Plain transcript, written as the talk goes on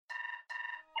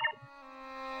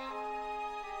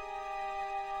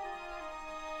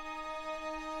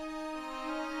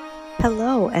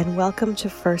Hello and welcome to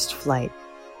First Flight,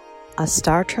 a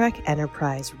Star Trek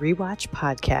Enterprise rewatch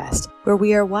podcast where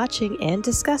we are watching and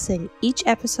discussing each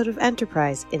episode of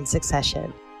Enterprise in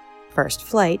succession. First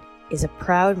Flight is a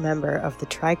proud member of the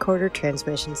Tricorder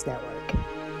Transmissions Network.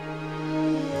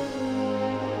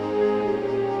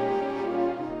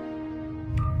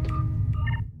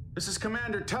 This is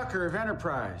Commander Tucker of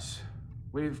Enterprise.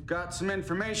 We've got some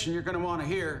information you're going to want to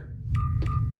hear.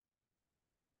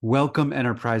 Welcome,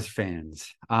 Enterprise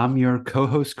fans. I'm your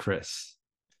co-host, Chris.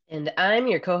 And I'm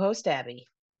your co-host, Abby.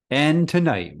 And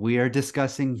tonight we are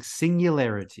discussing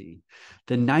Singularity,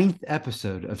 the 9th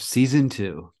episode of Season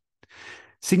 2.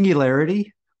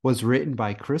 Singularity was written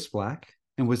by Chris Black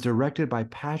and was directed by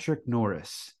Patrick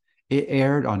Norris. It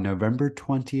aired on November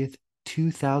 20th,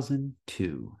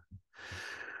 2002.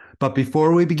 But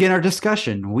before we begin our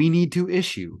discussion, we need to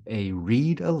issue a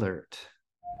read alert.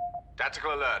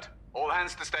 Tactical alert. All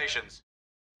hands to stations.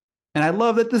 And I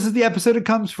love that this is the episode it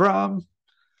comes from.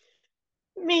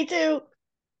 Me too.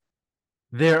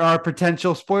 There are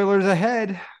potential spoilers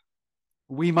ahead.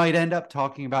 We might end up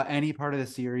talking about any part of the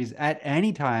series at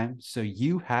any time, so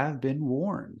you have been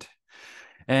warned.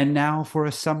 And now for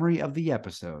a summary of the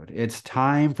episode. It's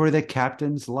time for the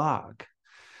captain's log.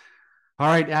 All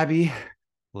right, Abby,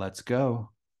 let's go.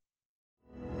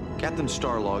 Captain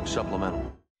Starlog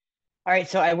supplemental. All right,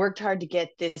 so I worked hard to get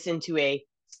this into a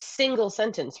single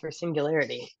sentence for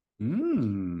Singularity.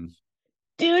 Due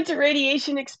to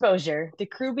radiation exposure, the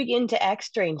crew begin to act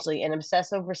strangely and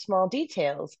obsess over small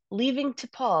details, leaving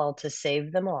T'Pol to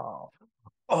save them all.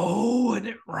 Oh, and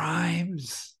it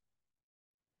rhymes.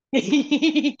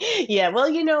 Yeah, well,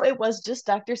 it was just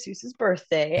Dr. Seuss's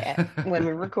birthday when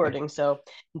we were recording, so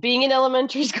being an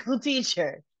elementary school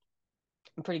teacher,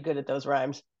 I'm pretty good at those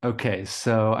rhymes. Okay,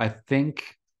 so I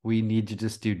think we need to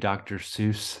just do Dr.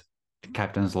 Seuss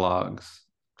Captain's Logs.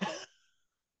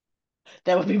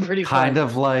 That would be pretty fun. Kind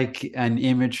of like an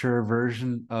immature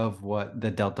version of what the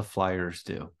Delta Flyers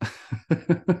do.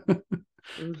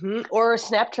 Or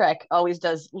Snaptrack always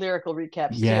does lyrical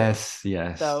recaps yes, too.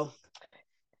 Yes. So,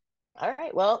 all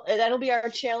right, well, that'll be our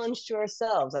challenge to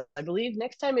ourselves. I believe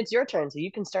next time it's your turn, so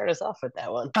you can start us off with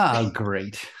that one. Oh,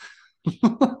 great.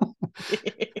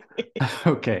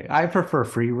 Okay, I prefer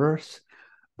free verse,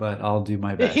 but I'll do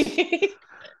my best.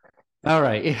 All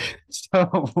right,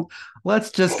 so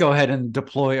let's just go ahead and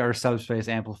deploy our subspace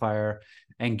amplifier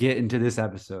and get into this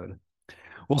episode.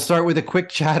 We'll start with a quick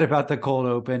chat about the cold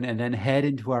open and then head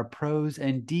into our pros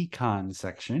and decons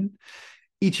section.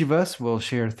 Each of us will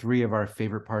share 3 of our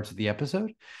favorite parts of the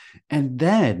episode. And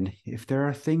then, if there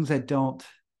are things that don't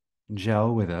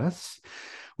gel with us,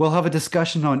 we'll have a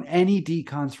discussion on any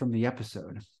decons from the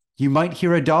episode. You might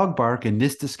hear a dog bark in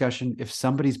this discussion if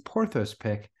somebody's Porthos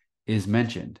pick is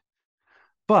mentioned.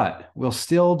 But we'll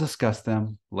still discuss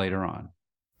them later on.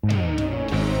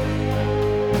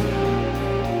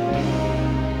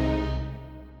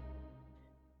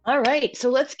 All right, so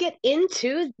let's get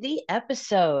into the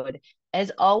episode.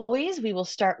 As always, we will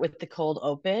start with the cold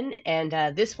open, and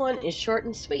this one is short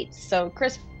and sweet. So,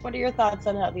 Chris, what are your thoughts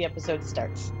on how the episode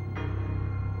starts?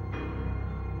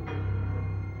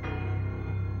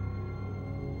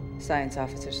 Science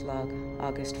Officer's Log,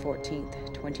 August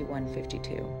 14th,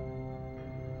 2152.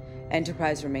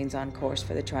 Enterprise remains on course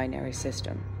for the Trinary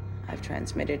system. I've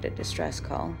transmitted a distress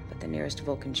call, but the nearest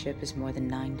Vulcan ship is more than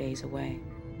 9 days away.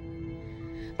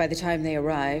 By the time they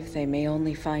arrive, they may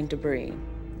only find debris,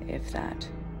 if that.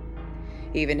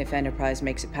 Even if Enterprise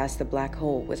makes it past the black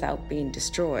hole without being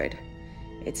destroyed,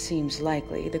 it seems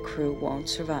likely the crew won't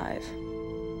survive.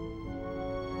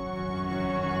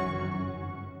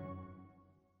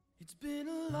 It's been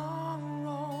a long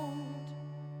road.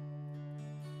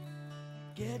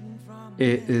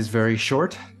 It is very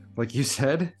short, like you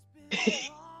said.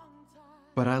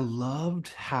 But I loved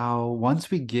how once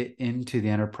we get into the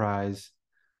Enterprise,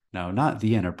 no, not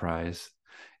the Enterprise,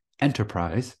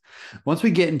 Enterprise. Once we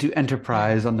get into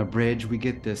Enterprise on the bridge, we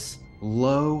get this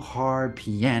low, hard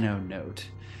piano note,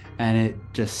 and it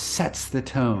just sets the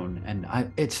tone. And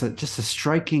it's just a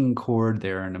striking chord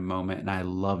there in a moment, and I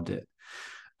loved it.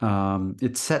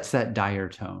 It sets that dire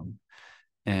tone.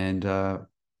 And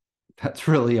that's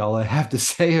really all I have to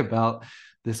say about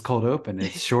this cold open.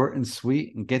 It's short and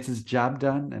sweet and gets its job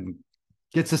done and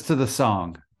gets us to the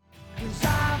song.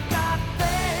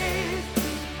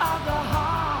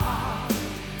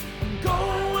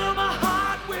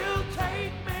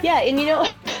 Yeah,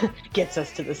 and gets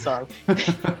us to the song.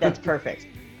 That's perfect.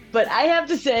 But I have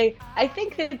to say, I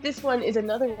think that this one is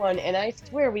another one, and I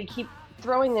swear we keep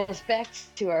throwing this back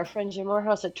to our friend Jim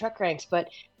Morehouse at Truck Ranks, but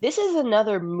this is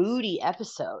another moody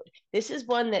episode. This is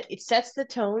one that it sets the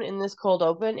tone in this cold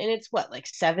open, and it's what, like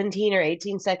 17 or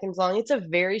 18 seconds long. It's a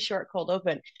very short cold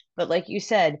open, but like you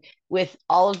said, with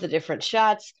all of the different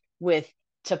shots, with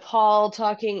T'Pol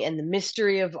talking and the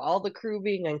mystery of all the crew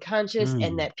being unconscious and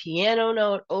Mm, that piano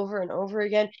note over and over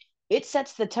again, it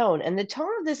sets the tone. And the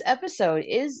tone of this episode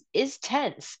is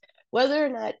tense. Whether or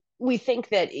not we think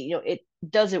that it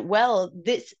does it well,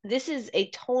 this is a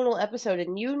tonal episode,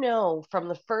 and from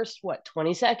the first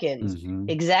 20 seconds hmm.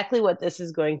 exactly what this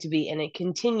is going to be, and it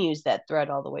continues that thread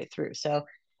all the way through. So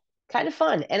kind of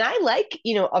fun. And I like,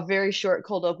 a very short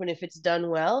cold open if it's done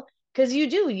well, because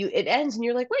it ends and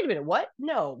you're like, wait a minute, what?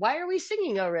 No, why are we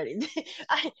singing already?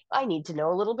 I need to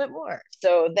know a little bit more.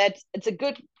 So it's a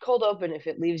good cold open if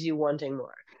it leaves you wanting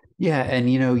more. Yeah,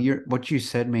 and what you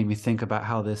said made me think about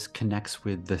how this connects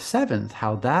with the seventh,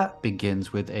 how that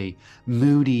begins with a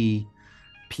moody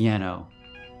piano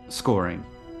scoring.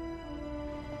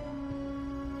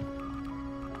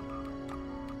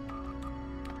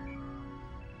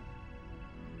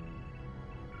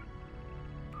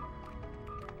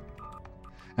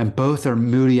 And both are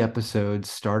moody episodes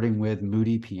starting with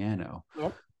moody piano.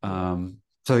 Yep.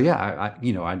 So yeah,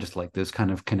 I just like those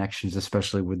kind of connections,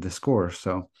 especially with the score.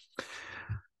 So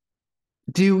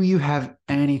do you have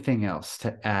anything else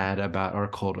to add about our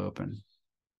cold open?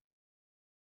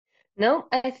 No,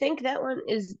 I think that one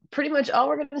is pretty much all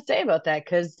we're going to say about that,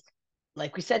 because,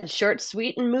 like we said, short,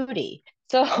 sweet, and moody.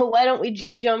 So why don't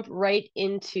we jump right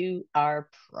into our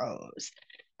pros?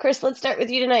 Chris, let's start with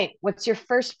you tonight. What's your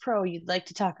first pro you'd like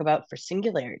to talk about for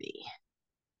Singularity?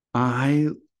 I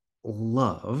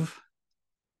love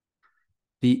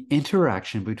the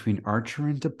interaction between Archer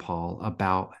and DePaul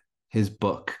about his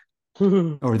book,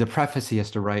 or the preface he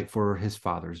has to write for his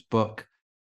father's book.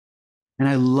 And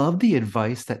I love the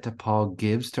advice that DePaul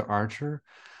gives to Archer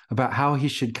about how he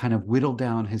should kind of whittle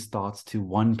down his thoughts to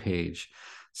one page.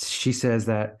 She says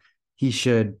that he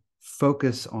should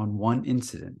focus on one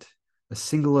incident, a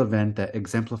single event that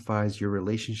exemplifies your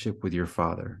relationship with your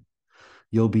father.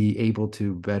 You'll be able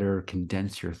to better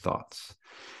condense your thoughts.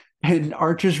 And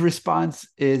Archer's response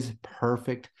is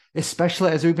perfect,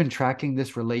 especially as we've been tracking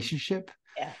this relationship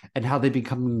Yeah. and how they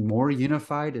become more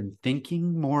unified and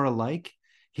thinking more alike.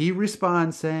 He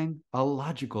responds saying, a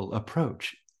logical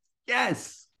approach.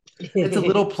 Yes, it's a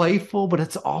little playful, but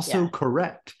it's also Yeah.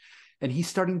 correct. And he's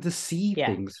starting to see Yeah.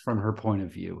 things from her point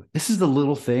of view. This is the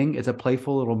little thing. It's a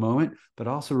playful little moment, but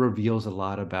also reveals a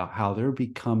lot about how they're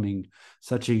becoming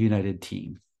such a united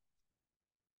team.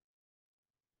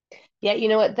 Yeah, you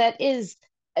know what? That is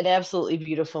an absolutely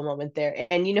beautiful moment there.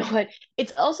 And you know what?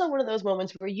 It's also one of those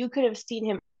moments where you could have seen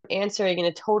him answering in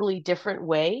a totally different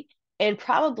way. And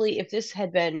probably if this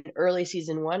had been early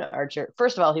season one Archer,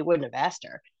 first of all, he wouldn't have asked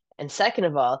her. And second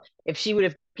of all, if she would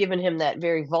have given him that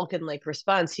very Vulcan-like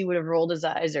response, he would have rolled his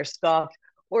eyes or scoffed,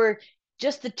 or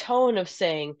just the tone of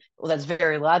saying, well, that's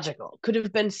very logical, could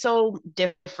have been so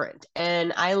different.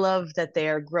 And I love that they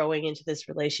are growing into this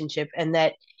relationship, and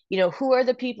that who are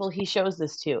the people he shows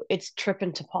this to? It's Trip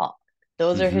and T'Pol.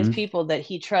 Those are his Mm-hmm. people that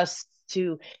he trusts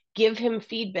to give him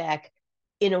feedback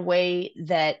in a way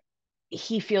that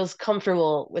he feels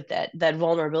comfortable with that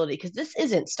vulnerability. Because this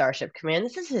isn't Starship Command.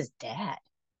 This is his dad.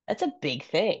 That's a big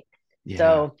thing. Yeah.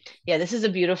 So yeah, this is a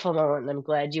beautiful moment, and I'm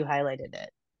glad you highlighted it.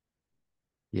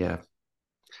 Yeah.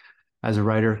 As a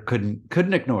writer,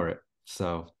 couldn't ignore it.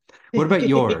 So what about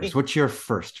yours? What's your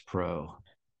first pro?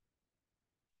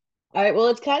 All right. Well,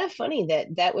 it's kind of funny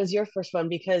that that was your first one,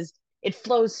 because it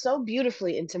flows so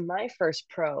beautifully into my first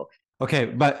pro. Okay,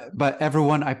 but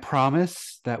everyone, I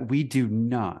promise that we do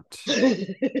not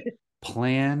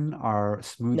plan our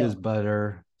smooth as No.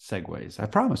 butter segues. I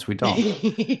promise we don't.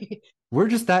 We're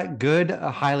just that good,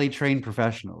 highly trained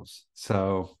professionals.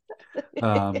 So,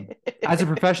 as a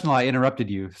professional, I interrupted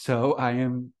you. So I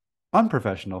am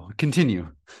unprofessional.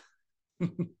 Continue.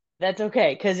 That's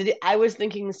okay, because I was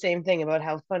thinking the same thing about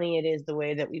how funny it is the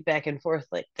way that we back and forth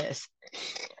like this.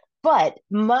 But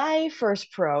my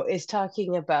first pro is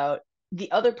talking about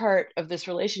the other part of this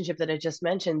relationship that I just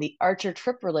mentioned, the Archer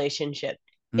Trip relationship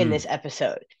in Mm, this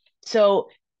episode. So,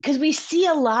 because we see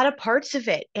a lot of parts of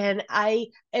it, and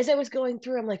as I was going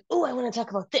through, I'm like, oh, I want to talk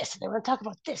about this, and I want to talk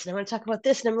about this, and I want to talk about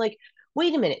this, and I'm like,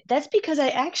 wait a minute, that's because I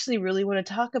actually really want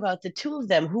to talk about the two of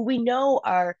them, who we know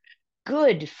are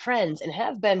good friends and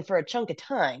have been for a chunk of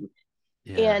time,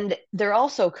 yeah. and they're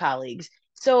also colleagues.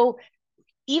 So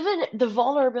even the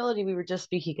vulnerability we were just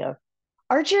speaking of,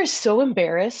 Archer is so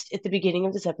embarrassed at the beginning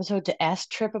of this episode to ask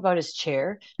Trip about his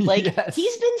chair. Like, he's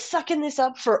Yes. been sucking this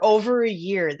up for over a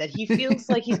year that he feels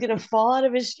like he's going to fall out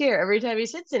of his chair every time he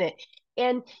sits in it.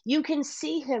 And you can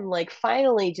see him like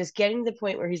finally just getting to the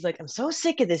point where he's like, I'm so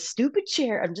sick of this stupid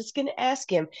chair. I'm just going to ask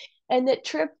him. And that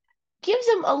Trip gives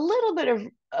him a little bit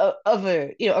of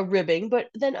a a ribbing, but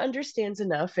then understands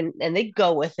enough and they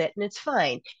go with it and it's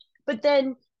fine. But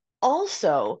then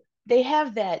also they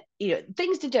have that,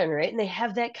 things degenerate and they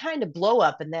have that kind of blow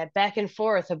up and that back and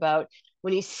forth about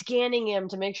when he's scanning him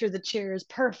to make sure the chair is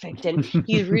perfect and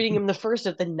he's reading him the first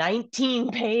of the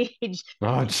 19-page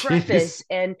Oh, preface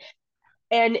jeez.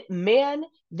 and man,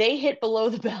 they hit below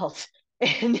the belt.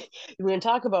 And when we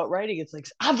talk about writing, it's like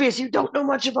obvious you don't know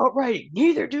much about writing,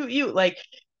 neither do you. Like,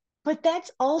 but that's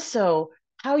also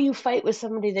how you fight with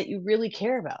somebody that you really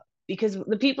care about, because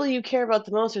the people you care about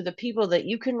the most are the people that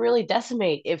you can really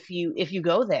decimate if you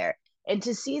go there. And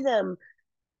to see them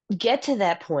get to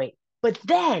that point, but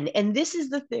then, and this is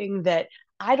the thing that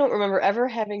I don't remember ever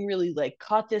having really like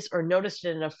caught this or noticed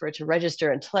it enough for it to register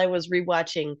until I was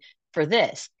rewatching for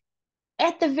this.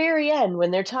 At the very end,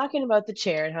 when they're talking about the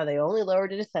chair and how they only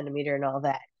lowered it a centimeter and all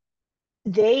that,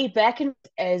 they back in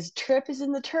as Trip is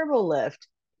in the turbo lift,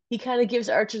 he kind of gives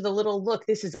Archer the little look.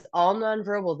 This is all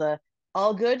nonverbal, the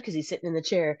all good because he's sitting in the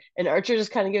chair. And Archer just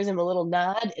kind of gives him a little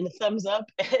nod and a thumbs up.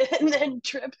 And then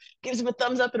Trip gives him a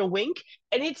thumbs up and a wink.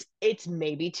 And it's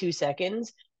maybe 2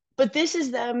 seconds. But this is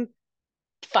them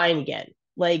fine again.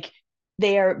 Like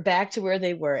they are back to where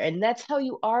they were. And that's how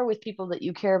you are with people that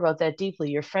you care about that deeply.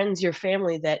 Your friends, your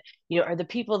family that, are the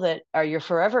people that are your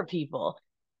forever people.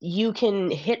 You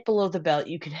can hit below the belt.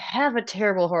 You can have a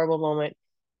terrible, horrible moment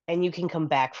and you can come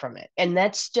back from it. And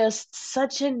that's just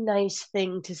such a nice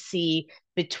thing to see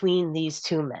between these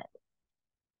two men.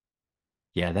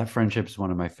 Yeah, that friendship is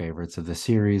one of my favorites of the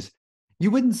series.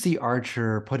 You wouldn't see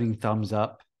Archer putting thumbs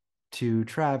up to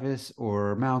Travis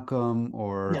or Malcolm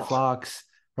or No. Phlox,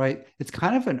 right? It's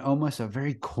kind of an almost a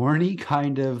very corny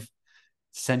kind of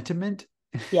sentiment,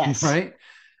 Yes. right?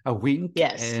 A wink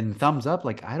Yes. and thumbs up.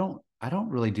 Like I don't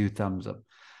really do thumbs up.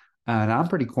 And I'm a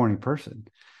pretty corny person.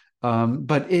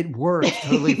 But it works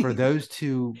totally for those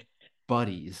two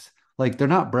buddies. Like they're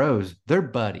not bros, they're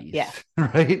buddies, Yeah.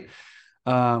 right?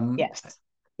 Um, Yes.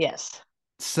 Yes.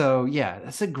 so yeah,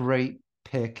 that's a great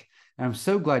pick. And I'm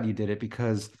so glad you did it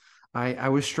because I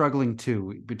was struggling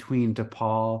too between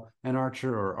DePaul and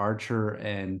Archer or Archer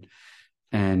and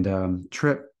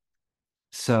Trip.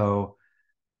 So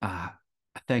uh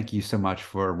thank you so much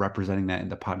for representing that in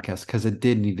the podcast because it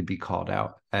did need to be called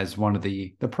out as one of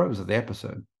the pros of the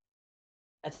episode.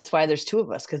 That's why there's two of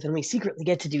us, because then we secretly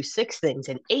get to do 6 things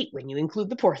and 8 when you include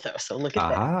the Portho. So look at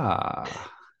that.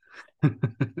 Aha.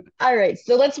 All right,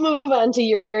 so let's move on to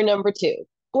your number two.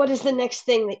 What is the next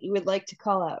thing that you would like to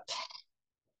call out?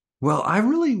 Well, I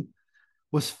really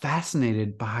was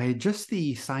fascinated by just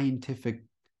the scientific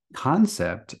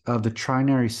concept of the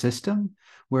trinary system,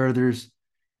 where there's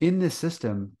in this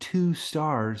system two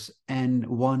stars and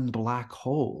one black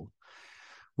hole,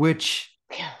 which,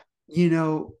 Yeah. you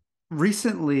know,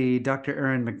 recently Dr.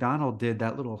 Aaron McDonald did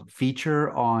that little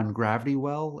feature on gravity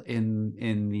well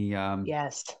in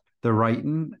Yes. the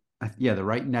Righton, yeah, the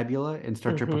Wright Nebula in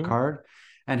Star Trek Mm-hmm. Picard,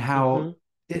 and Mm-hmm. how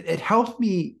it helped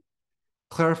me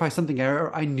clarify something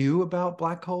I knew about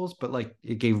black holes, but like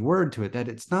it gave word to it that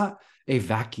it's not a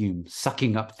vacuum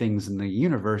sucking up things in the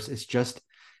universe. It's just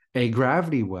a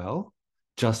gravity well,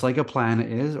 just like a planet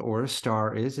is or a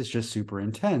star is. It's just super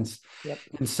intense. Yep.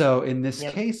 And so in this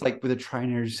Yep. case, like with a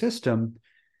trinary system,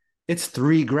 it's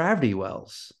three gravity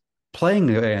wells playing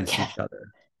against Yeah. each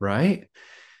other, right?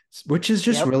 Which is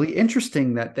just Yep. really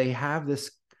interesting that they have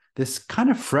this kind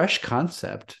of fresh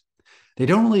concept. They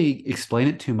don't really explain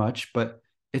it too much, but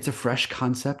it's a fresh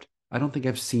concept. I don't think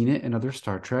I've seen it in other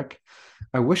Star Trek.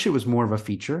 I wish it was more of a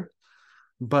feature,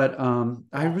 but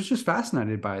I Yeah. was just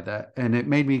fascinated by that, and it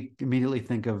made me immediately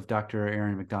think of Dr.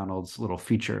 Aaron McDonald's little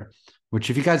feature, which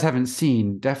if you guys haven't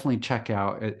seen, definitely check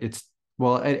out. It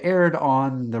aired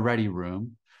on the Ready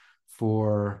Room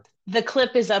for The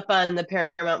clip is up on the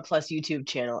Paramount Plus YouTube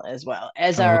channel as well,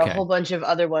 as oh, are a okay. whole bunch of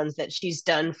other ones that she's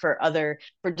done for Oh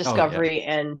yeah. Discovery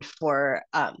and for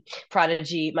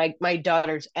Prodigy. My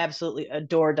daughters absolutely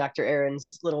adore Dr. Aaron's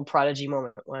little Prodigy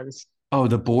moment ones. Oh,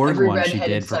 the Borg Every one she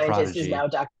redheaded did for scientist is now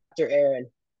Prodigy. Dr. Aaron.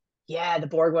 Yeah, the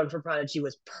Borg one for Prodigy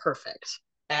was perfect.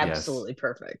 Yes. Absolutely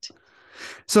perfect.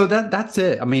 So that's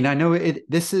it. I mean, I know it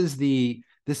this is the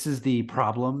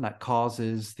problem that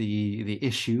causes the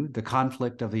issue, the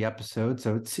conflict of the episode.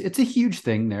 So it's a huge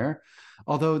thing there.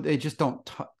 Although they just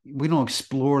we don't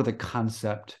explore the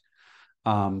concept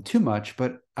too much,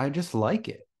 but I just like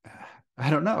it. I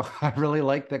don't know. I really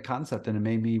like that concept, and it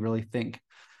made me really think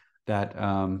that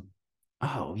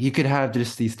oh, you could have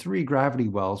just these three gravity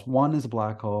wells. One is a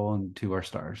black hole, and two are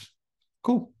stars.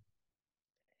 Cool.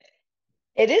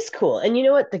 It is cool. And you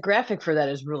know what? The graphic for that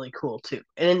is really cool too.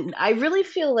 And I really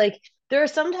feel like there are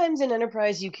sometimes in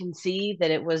Enterprise you can see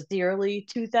that it was the early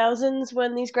 2000s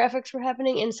when these graphics were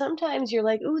happening. And sometimes you're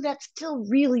like, ooh, that's still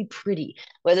really pretty,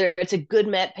 whether it's a good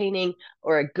matte painting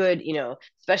or a good,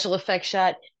 special effect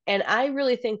shot. And I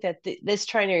really think that this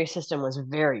trinary system was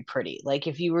very pretty. Like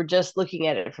if you were just looking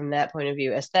at it from that point of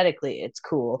view, aesthetically, it's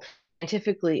cool.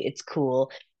 Scientifically, it's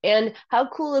cool. And how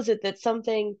cool is it that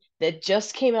something that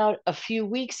just came out a few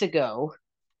weeks ago,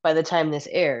 by the time this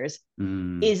airs,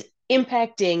 Mm, is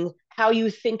impacting how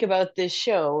you think about this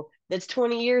show that's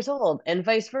 20 years old and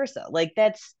vice versa. Like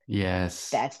yes.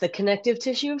 that's the connective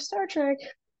tissue of Star Trek.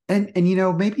 And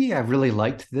maybe I really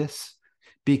liked this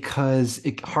because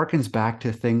it harkens back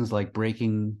to things like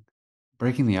breaking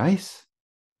the ice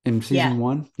in Yeah. season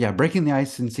one. Yeah, breaking the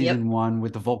ice in Yep. season one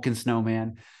with the Vulcan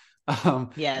snowman. And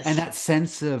Yes. that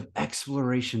sense of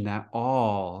exploration, that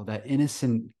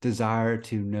innocent desire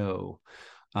to know,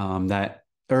 that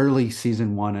early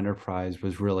season one Enterprise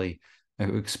was really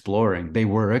exploring. They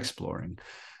were exploring.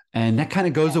 And that kind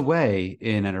of goes Yeah. away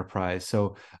in Enterprise.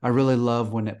 So I really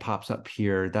love when it pops up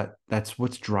here. That's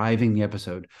what's driving the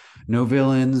episode. No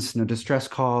villains, no distress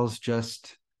calls,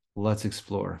 just let's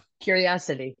explore.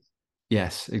 Curiosity.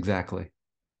 Yes, exactly.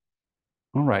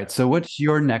 All right. So what's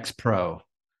your next pro?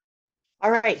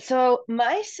 All right. So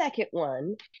my second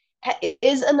one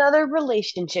is another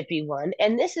relationshipy one,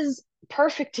 and this is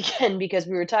perfect again because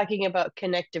we were talking about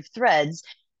connective threads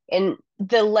and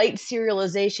the light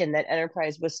serialization that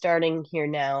Enterprise was starting here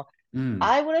now. Mm,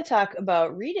 I want to talk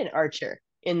about Reed and Archer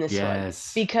in this one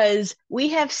yes. because we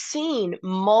have seen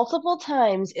multiple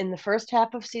times in the first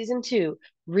half of season two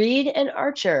Reed and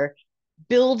Archer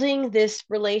building this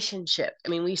relationship. I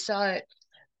mean, we saw it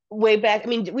way back. I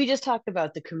mean, we just talked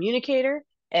about the communicator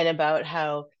and about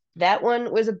how that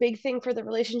one was a big thing for the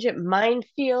relationship.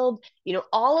 Minefield,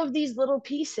 all of these little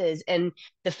pieces, and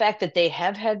the fact that they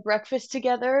have had breakfast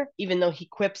together, even though he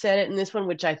quips at it in this one,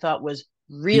 which I thought was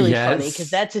really funny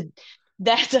because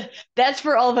Yes. that's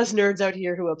for all of us nerds out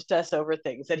here who obsess over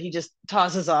things that he just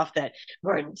tosses off that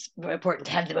more important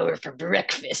to have them over for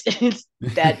breakfast.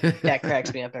 That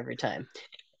cracks me up every time.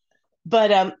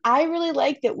 But I really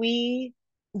like that we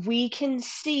can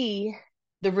see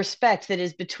the respect that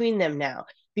is between them now.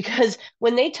 Because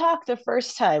when they talk the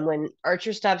first time, when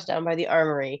Archer stops down by the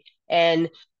armory and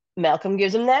Malcolm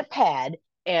gives him that pad,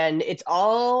 and it's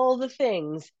all the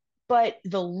things, but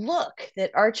the look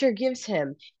that Archer gives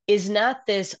him is not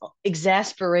this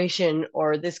exasperation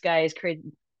or this guy is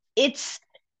crazy. It's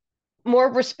more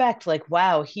respect, like,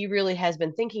 wow, he really has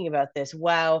been thinking about this.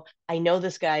 Wow, I know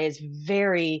this guy is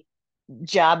very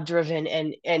job driven,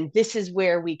 and this is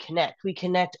where we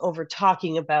connect over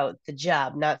talking about the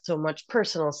job, not so much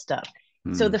personal stuff.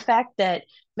 So Mm, the fact that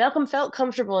Malcolm felt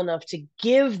comfortable enough to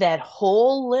give that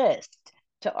whole list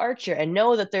to Archer and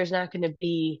know that there's not going to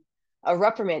be a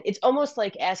reprimand, it's almost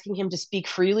like asking him to speak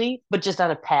freely but just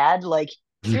on a pad, like,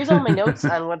 here's all my notes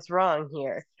on what's wrong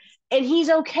here. And he's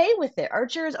okay with it.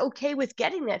 Archer is okay with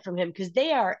getting that from him because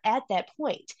they are at that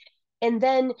point. And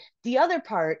then the other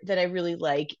part that I really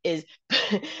like is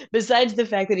besides the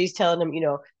fact that he's telling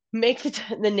him, make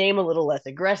the name a little less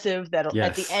aggressive, that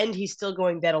at the yes. end he's still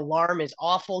going, that alarm is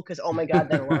awful because, oh my God,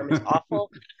 that alarm is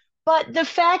awful. But the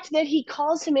fact that he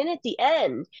calls him in at the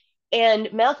end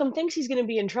and Malcolm thinks he's going to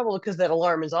be in trouble because that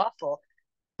alarm is awful.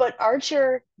 But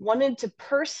Archer wanted to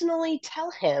personally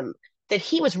tell him that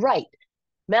he was right.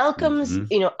 Malcolm's, Hmm.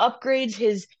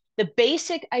 upgrades, the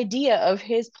basic idea of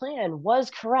his plan was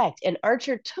correct, and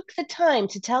Archer took the time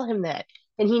to tell him that.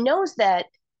 And he knows that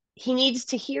he needs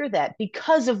to hear that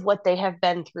because of what they have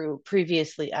been through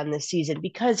previously on this season,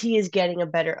 because he is getting a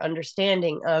better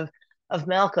understanding of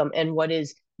Malcolm and what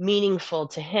is meaningful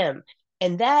to him.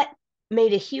 And that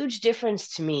made a huge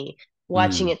difference to me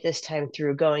watching Mm, it this time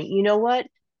through, going, you know what?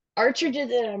 Archer did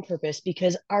that on purpose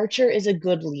because Archer is a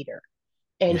good leader,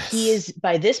 and he yes. is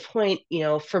by this point,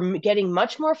 from getting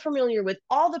much more familiar with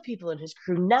all the people in his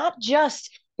crew, not just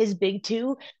his big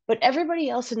two, but everybody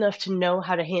else, enough to know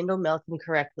how to handle Malcolm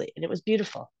correctly, and it was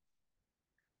beautiful.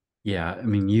 Yeah. I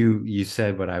mean, you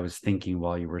said what I was thinking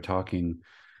while you were talking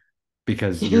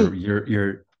because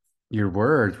your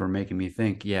words were making me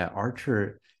think. Yeah,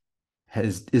 Archer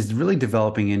has is really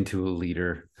developing into a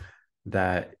leader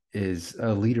that is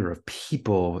a leader of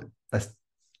people,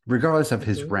 regardless of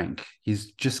his Mhm. rank.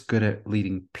 He's just good at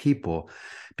leading people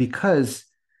because,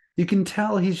 you can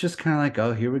tell he's just kind of like,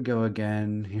 oh, here we go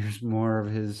again. Here's more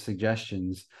of his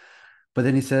suggestions. But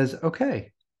then he says,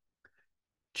 okay,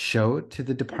 show it to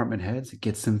the department heads,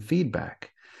 get some feedback.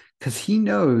 Because he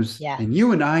knows, Yeah. and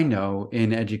you and I know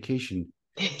in education,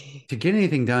 to get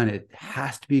anything done, it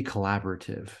has to be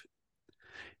collaborative.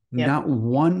 Yep. Not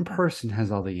one person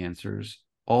has all the answers.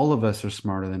 All of us are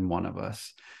smarter than one of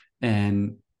us.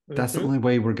 And that's the only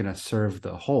way we're going to serve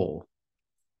the whole,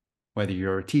 whether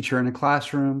you're a teacher in a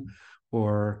classroom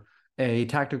or a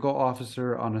tactical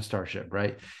officer on a starship,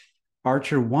 right?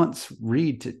 Archer wants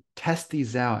Reed to test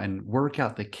these out and work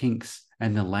out the kinks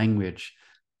and the language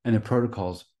and the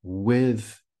protocols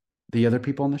with the other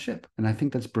people on the ship. And I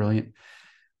think that's brilliant.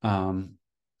 I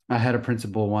had a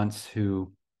principal once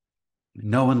who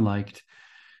no one liked.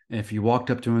 If you walked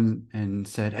up to him and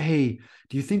said, hey,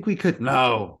 do you think we could?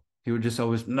 No. He would just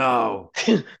always, no.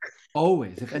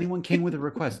 Always. If anyone came with a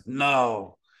request,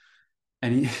 no.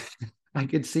 And I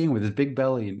could see him with his big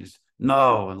belly and just,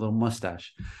 no, a little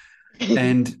mustache.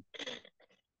 And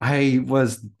I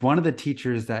was one of the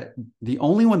teachers the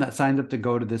only one that signed up to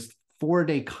go to this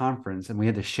 4-day conference, and we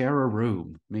had to share a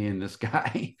room, me and this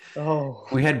guy. Oh.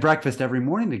 We had breakfast every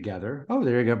morning together. Oh,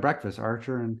 there you go, breakfast,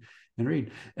 Archer and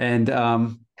Reed. And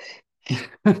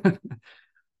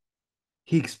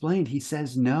he explained, he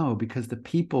says no because the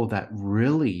people that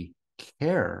really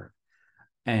care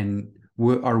and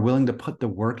are willing to put the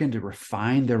work in to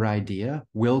refine their idea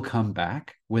will come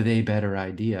back with a better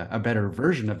idea, a better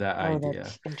version of that idea.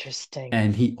 That's interesting.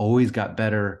 And he always got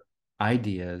better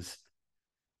ideas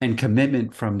and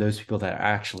commitment from those people that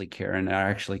actually care and are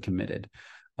actually committed.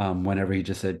 Whenever he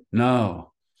just said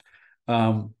no,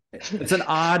 it's an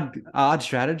odd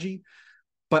strategy.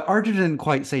 But Archer didn't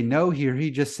quite say no here. He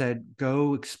just said,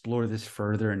 go explore this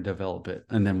further and develop it,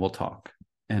 and then we'll talk.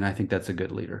 And I think that's a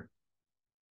good leader.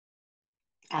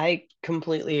 I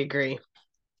completely agree.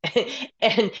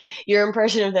 And your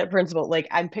impression of that principal, like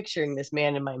I'm picturing this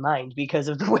man in my mind because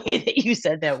of the way that you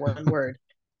said that one word.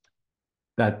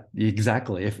 That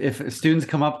exactly. If students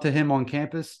come up to him on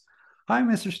campus, hi,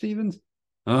 Mr. Stevens.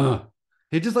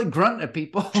 He just like grunt at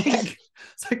people. It's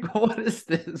like, what is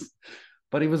this?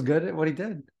 But he was good at what he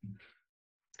did.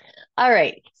 All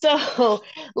right. So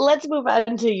let's move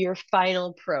on to your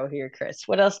final pro here, Chris.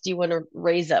 What else do you want to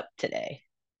raise up today?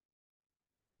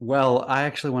 Well, I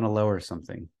actually want to lower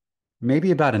something,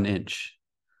 maybe about an inch.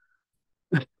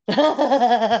 Or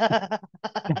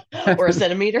a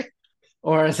centimeter?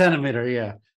 Or a centimeter,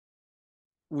 yeah.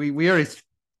 We already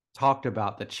talked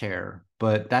about the chair,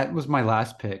 but that was my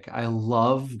last pick. I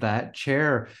love that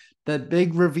chair. That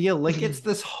big reveal, like it's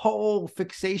this whole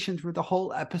fixation through the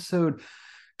whole episode.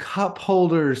 Cup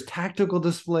holders, tactical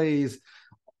displays,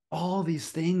 all these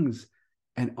things.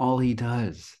 And all he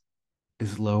does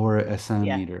is lower a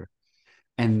centimeter.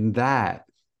 Yeah. And that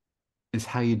is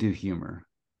how you do humor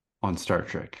on Star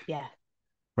Trek. Yeah.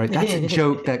 Right? That's a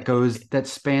joke that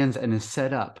spans and is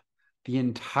set up the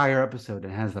entire episode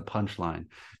and has the punchline.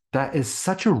 That is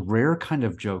such a rare kind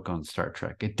of joke on Star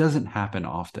Trek. It doesn't happen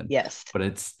often. Yes. But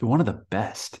it's one of the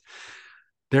best.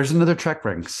 There's another Trek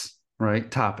Ranks, right?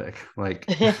 Topic. Like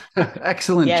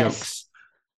excellent jokes.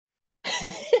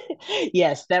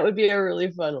 Yes, that would be a really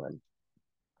fun one.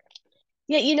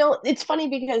 Yeah, it's funny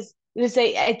because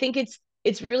I think it's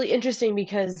really interesting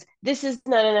because this is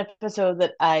not an episode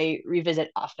that I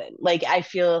revisit often. Like I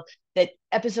feel that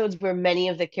episodes where many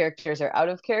of the characters are out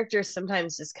of character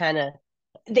sometimes just kind of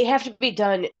they have to be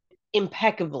done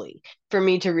impeccably for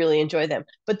me to really enjoy them.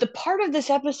 But the part of this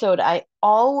episode I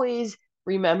always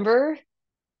remember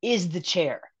is the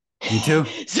chair. Me too.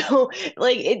 So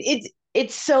like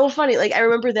it's so funny. Like I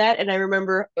remember that and I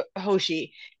remember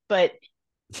Hoshi, but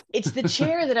it's the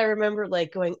chair that I remember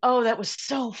like going, oh, that was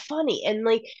so funny. And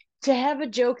like to have a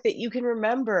joke that you can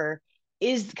remember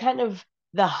is kind of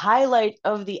the highlight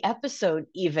of the episode,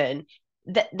 even.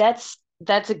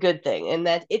 That's a good thing. And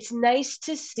that it's nice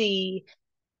to see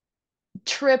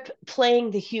Trip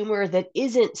playing the humor that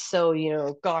isn't so,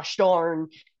 gosh darn,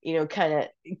 kind of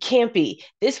campy.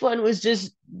 This one was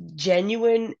just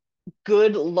genuine,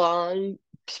 good, long,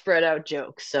 spread out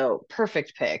jokes. So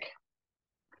perfect pick.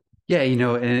 Yeah,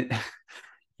 and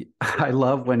I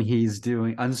love when he's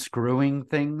doing unscrewing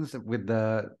things with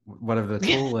whatever the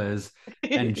tool is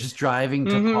and just driving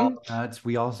to Paul nuts.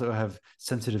 We also have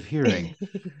sensitive hearing.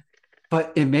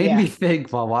 But it made me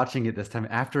think while watching it this time,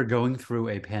 after going through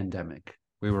a pandemic,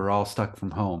 we were all stuck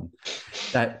from home,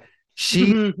 that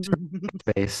she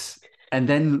space and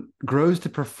then grows to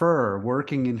prefer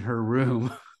working in her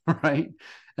room, right?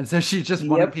 And so she just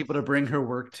wanted people to bring her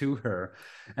work to her.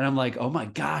 And I'm like, oh my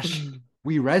gosh,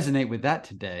 we resonate with that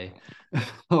today.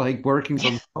 Like working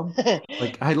from home.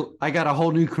 Like I got a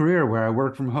whole new career where I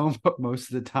work from home most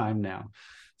of the time now.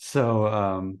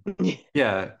 So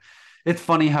yeah, it's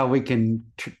funny how we can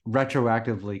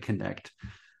retroactively connect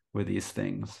with these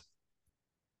things.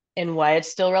 And why it's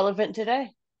still relevant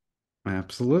today.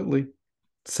 Absolutely.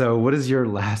 So what is your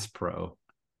last pro?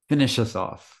 Finish us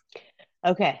off.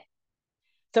 Okay.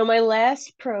 So my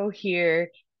last pro here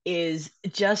is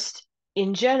just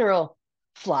in general,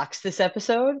 Phlox this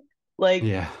episode. Like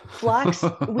Yeah. Phlox,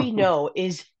 we know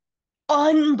is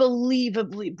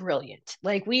unbelievably brilliant.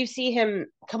 Like we've seen him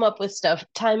come up with stuff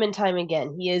time and time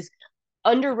again. He is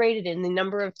underrated in the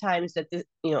number of times that the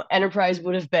Enterprise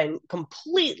would have been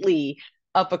completely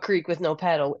up a creek with no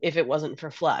paddle if it wasn't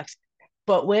for Phlox.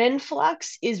 But when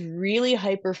Phlox is really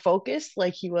hyper focused,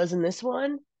 like he was in this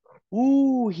one,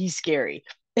 ooh, he's scary.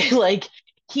 Like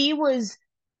he was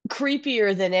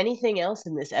creepier than anything else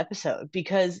in this episode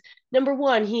because number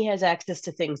one, he has access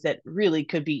to things that really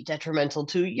could be detrimental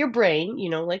to your brain,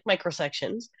 like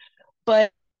microsections.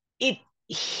 But it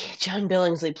John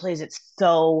Billingsley plays it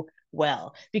so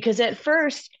well because at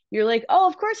first you're like, oh,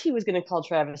 of course he was going to call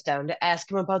Travis down to ask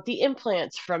him about the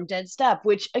implants from Dead Stop,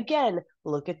 which again,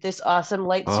 look at this awesome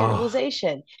light Oh,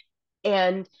 serialization.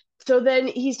 And so then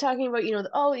he's talking about,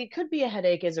 oh, it could be a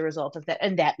headache as a result of that.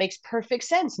 And that makes perfect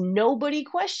sense. Nobody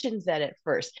questions that at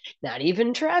first, not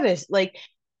even Travis. Like,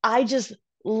 I just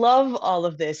love all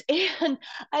of this. And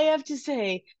I have to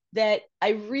say that I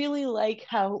really like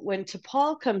how when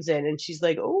T'Pol comes in and she's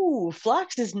like, oh,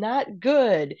 Phlox is not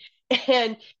good.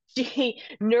 And she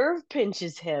nerve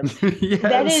pinches him.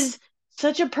 That yes. is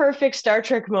such a perfect Star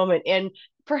Trek moment. And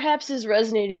perhaps is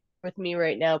resonating with me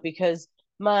right now because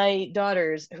my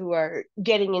daughters who are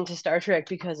getting into Star Trek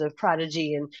because of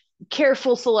Prodigy and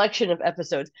careful selection of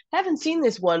episodes haven't seen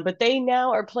this one, but they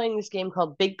now are playing this game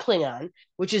called Big Klingon,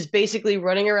 which is basically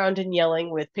running around and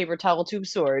yelling with paper towel tube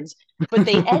swords. But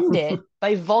they end it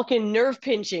by Vulcan nerve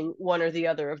pinching one or the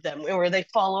other of them, where they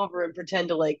fall over and pretend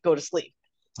to like go to sleep.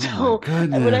 Oh my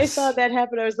So when I saw goodness. that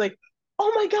happen, I was like,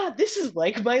 oh my God, this is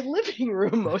like my living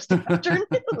room most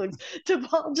afternoons.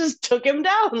 T'Pol just took him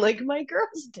down like my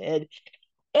girls did.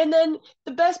 And then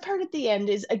the best part at the end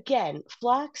is again,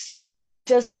 Phlox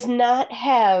does not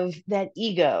have that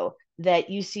ego that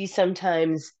you see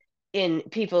sometimes in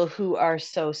people who are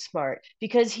so smart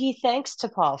because he thanks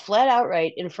T'Pol flat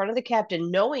outright in front of the captain,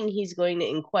 knowing he's going to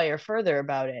inquire further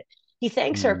about it. He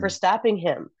thanks her for Mm. stopping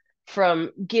him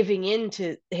from giving in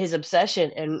to his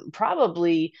obsession and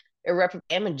probably irreparably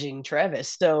damaging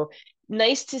Travis. So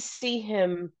nice to see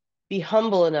him be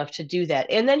humble enough to do that.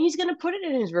 And then he's going to put it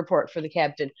in his report for the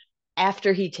captain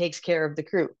after he takes care of the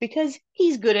crew because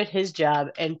he's good at his job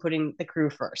and putting the crew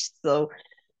first. So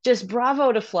just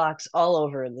bravo to Phlox all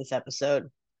over in this episode.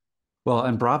 Well,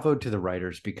 and bravo to the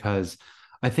writers because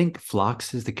I think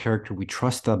Phlox is the character we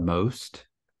trust the most,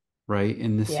 right,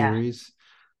 in the Yeah. series.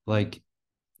 Like,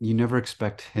 you never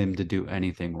expect him to do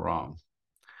anything wrong.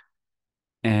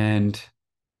 And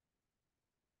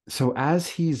so as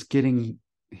he's getting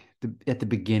at the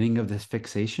beginning of this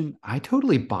fixation, I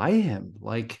totally buy him.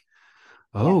 Like,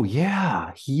 Yeah. oh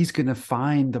yeah, he's gonna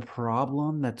find the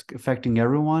problem that's affecting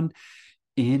everyone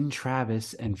in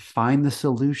Travis and find the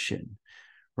solution,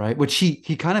 right? Which he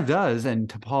kind of does, and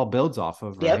T'Pol builds off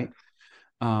of, Yep. right?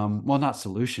 Well, not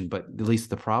solution, but at least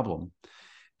the problem.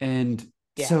 And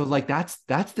Yeah. so like that's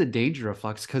the danger of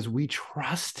Flux because we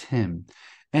trust him.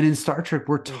 And in Star Trek,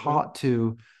 we're Mm-hmm. taught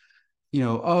to,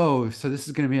 oh, so this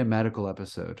is going to be a medical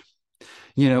episode,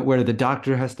 where the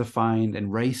doctor has to find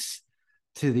and race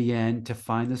to the end to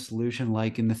find the solution,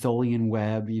 like in the Tholian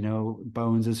web,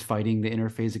 Bones is fighting the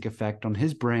interphasic effect on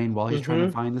his brain while he's trying to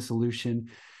Mm-hmm. find the solution.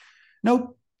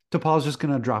 Nope. T'Pol's just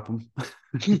gonna drop him.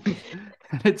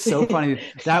 It's so funny.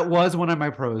 That was one of my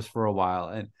pros for a while.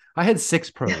 And I had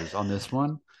 6 pros on this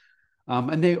one.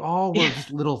 And they all were Yeah.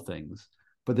 just little things.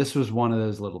 But this was one of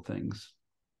those little things.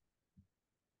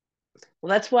 Well,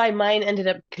 that's why mine ended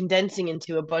up condensing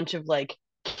into a bunch of like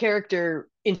character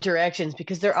interactions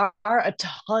because there are a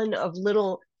ton of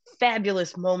little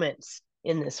fabulous moments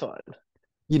in this one.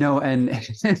 And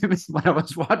when I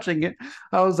was watching it,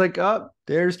 I was like, oh,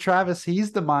 there's Travis.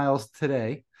 He's the Miles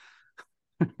today.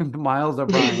 The Miles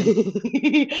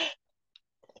O'Brien.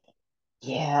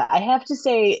 Yeah, I have to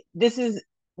say this is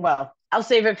well, I'll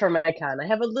save it for my con. I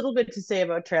have a little bit to say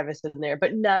about Travis in there,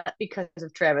 but not because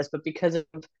of Travis, but because of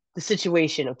the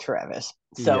situation of Travis.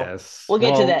 So Yes. we'll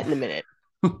get to Well, that in a minute.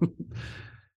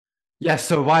 yeah.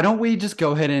 So why don't we just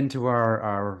go ahead into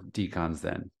our decons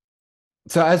then?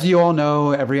 So, as you all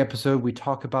know, every episode we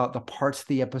talk about the parts of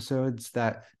the episodes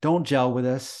that don't gel with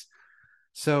us.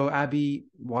 So, Abby,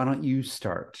 why don't you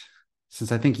start?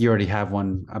 Since I think you already have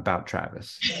one about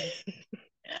Travis.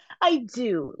 I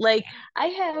do. Like, I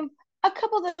have a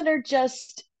couple that are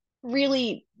just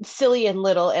really silly and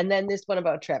little, and then this one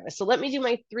about Travis. So let me do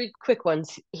my three quick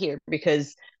ones here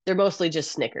because they're mostly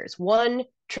just Snickers. One,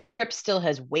 Trip still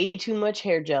has way too much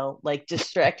hair gel, like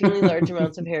distractingly large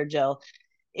amounts of hair gel.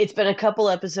 It's been a couple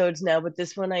episodes now, but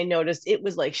this one I noticed it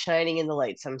was like shining in the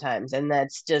light sometimes, and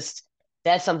that's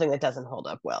something that doesn't hold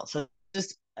up well. So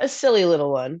just a silly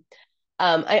little one.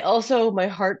 I also my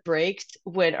heart breaks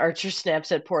when Archer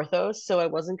snaps at Porthos, so I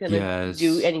wasn't gonna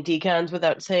do Yes. any decons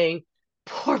without saying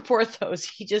poor Porthos.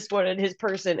 He just wanted his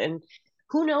person, and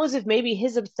who knows if maybe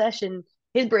his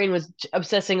brain was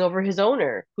obsessing over his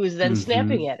owner, who's then Hmm.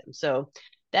 snapping at him. So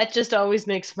that just always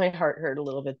makes my heart hurt a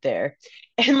little bit there.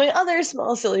 And my other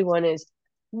small silly one is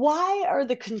why are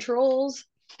the controls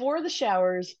for the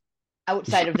showers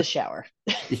outside of the shower?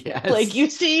 Like Yes. you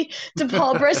see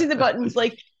DePaul pressing the buttons.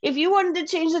 Like if you wanted to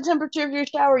change the temperature of your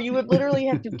shower, you would literally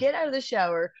have to get out of the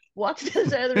shower, walk to the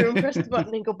side of the room, press the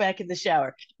button, and go back in the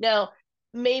shower. Now,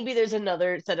 maybe there's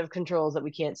another set of controls that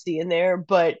we can't see in there,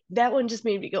 but that one just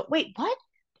made me go, wait, what?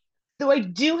 Though I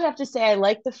do have to say, I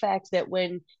like the fact that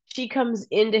when she comes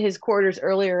into his quarters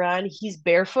earlier on, he's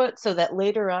barefoot, so that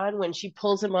later on, when she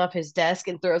pulls him off his desk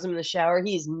and throws him in the shower,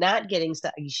 he's not getting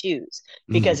soggy shoes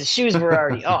because his shoes were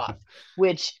already off,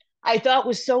 which I thought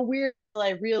was so weird. Until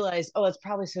I realized, oh, it's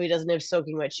probably so he doesn't have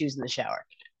soaking wet shoes in the shower,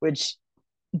 which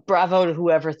bravo to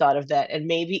whoever thought of that. And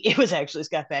maybe it was actually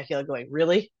Scott Bakula going,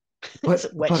 really?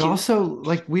 It's wet But shoes? also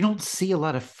like we don't see a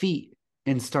lot of feet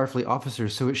in Starfleet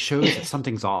officers, so it shows that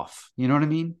something's off. You know what I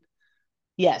mean?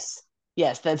 Yes.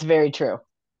 Yes, that's very true.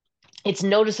 It's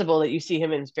noticeable that you see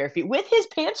him in his bare feet with his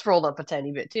pants rolled up a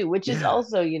tiny bit too, which is Yeah.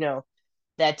 also,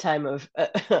 that time of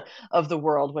of the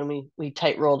world when we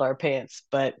tight rolled our pants.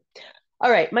 But all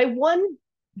right, my one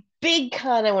big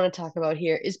con I want to talk about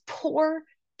here is poor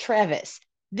Travis.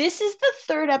 This is the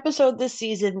third episode this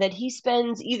season that he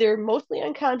spends either mostly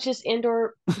unconscious and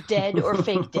or dead or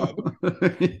fake dead.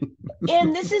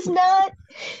 And this is not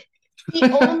the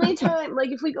only time. Like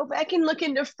if we go back and look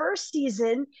into first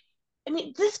season, I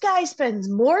mean, this guy spends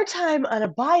more time on a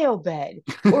bio bed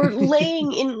or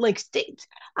laying in like states.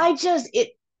 I just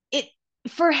it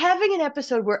for having an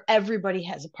episode where everybody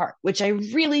has a part, which I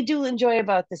really do enjoy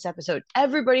about this episode.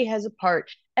 Everybody has a part.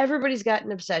 Everybody's got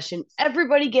an obsession.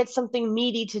 Everybody gets something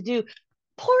meaty to do.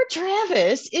 Poor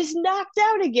Travis is knocked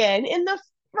out again in the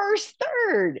first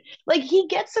third. Like he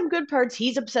gets some good parts.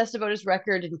 He's obsessed about his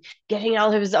record and getting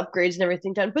all of his upgrades and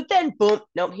everything done. But then boom,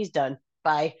 nope, he's done.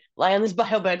 Bye. Lie on this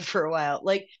bio bed for a while.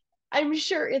 Like I'm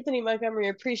sure Anthony Montgomery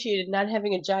appreciated not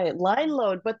having a giant line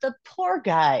load, but the poor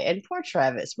guy and poor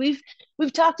Travis. We've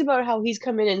talked about how he's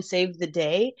come in and saved the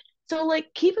day. So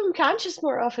like keep him conscious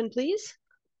more often, please.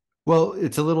 Well,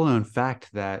 it's a little known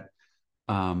fact that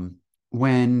um,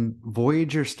 when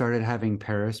Voyager started having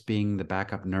Paris being the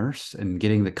backup nurse and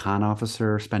getting the con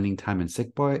officer spending time in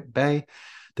bay,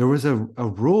 there was a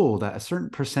rule that a certain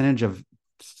percentage of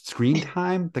screen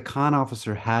time, the con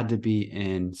officer had to be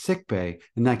in sick bay,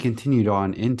 and that continued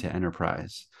on into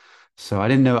Enterprise. So I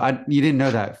didn't know, you didn't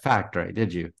know that fact, right?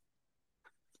 Did you?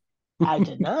 I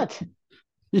did not.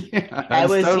 Yeah, That that's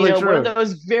was, totally one of true.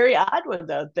 those very odd ones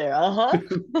out there. Uh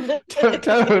huh.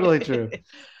 Totally true.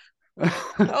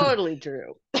 Totally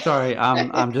true. Sorry,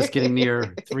 I'm just getting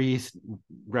near three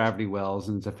gravity wells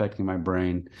and it's affecting my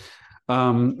brain.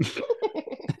 Um,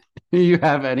 do you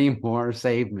have any more?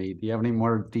 Save me. Do you have any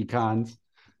more decons?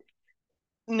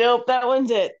 Nope, that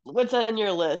one's it. What's on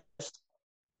your list?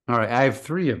 All right, I have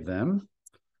three of them.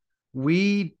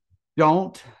 We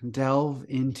don't delve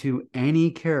into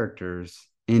any characters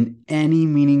in any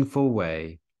meaningful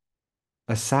way,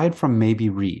 aside from maybe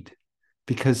Reed,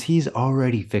 because he's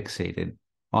already fixated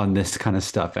on this kind of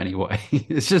stuff anyway.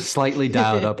 It's just slightly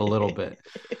dialed up a little bit.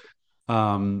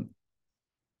 Um,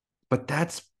 but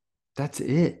that's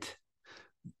it.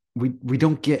 We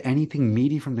don't get anything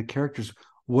meaty from the characters.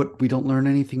 What we don't learn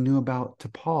anything new about to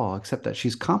Paul except that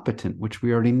she's competent, which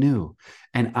we already knew.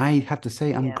 And I have to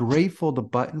say, I'm Yeah. grateful the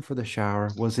button for the shower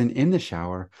wasn't in the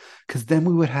shower, because then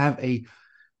we would have a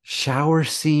shower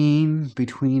scene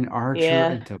between Archer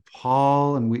Yeah. and to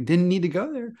Paul, and we didn't need to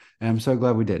go there. And I'm so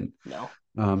glad we didn't. No.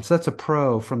 So that's a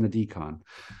pro from the decon.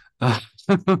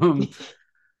 Um,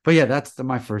 but yeah, that's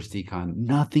my first decon.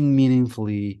 Nothing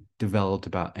meaningfully developed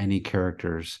about any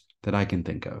characters that I can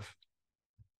think of.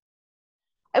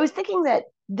 I was thinking that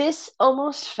this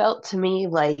almost felt to me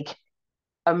like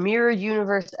a mirror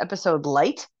universe episode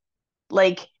light.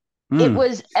 Like it Mm.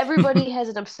 was everybody has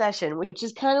an obsession, which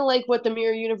is kind of like what the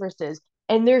mirror universe is.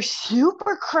 and they're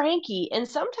super cranky and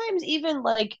sometimes even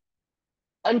like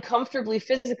uncomfortably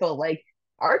physical. Like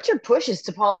Archer pushes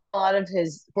to Paul out of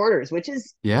his quarters, which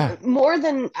is Yeah. more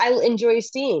than I enjoy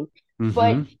seeing.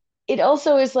 But Mm-hmm. it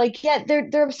also is like, yeah,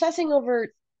 they're obsessing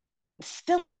over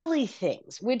silly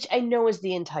things, which I know is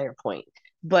the entire point.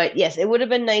 But yes, it would have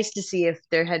been nice to see if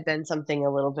there had been something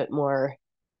a little bit more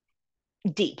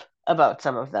deep about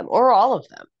some of them or all of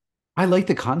them. I like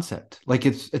the concept. Like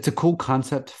it's a cool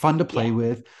concept, fun to play Yeah.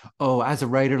 with. Oh, as a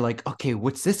writer, like, okay,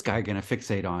 what's this guy gonna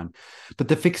fixate on? But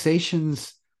the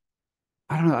fixations,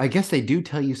 I don't know. I guess they do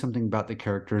tell you something about the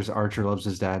characters. Archer loves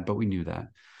his dad, but we knew that.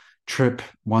 Trip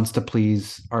wants to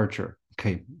please Archer.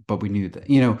 Okay, but we knew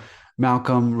that.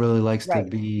 Malcolm really likes to Right.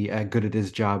 be good at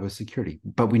his job of security,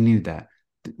 but we knew that.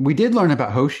 We did learn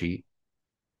about Hoshi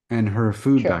and her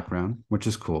food True. background, which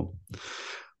is cool.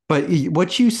 But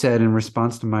what you said in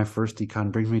response to my first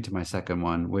decon brings me to my second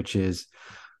one, which is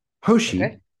Okay.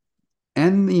 Hoshi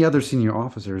and the other senior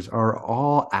officers are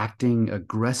all acting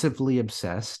aggressively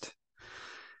obsessed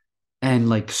and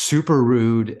like super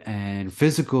rude and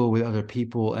physical with other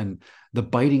people. And the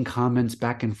biting comments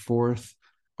back and forth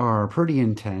are pretty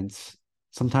intense,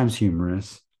 sometimes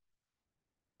humorous.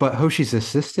 But Hoshi's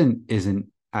assistant isn't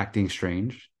acting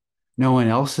strange. No one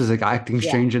else is like acting Yeah.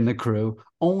 strange in the crew.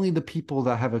 Only the people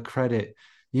that have a credit,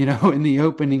 in the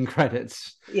opening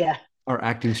credits Yeah. are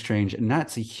acting strange. And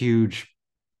that's a huge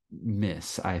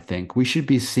miss, I think. We should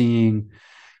be seeing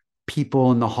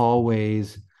people in the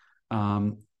hallways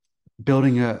um,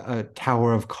 building a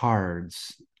tower of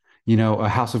cards, a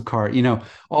house of cards,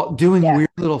 all doing Yeah. weird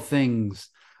little things.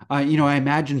 I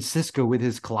imagine Cisco with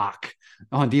his clock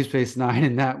on Deep Space Nine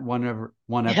in that one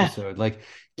Yeah. episode. Like,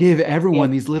 give everyone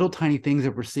Yep. these little tiny things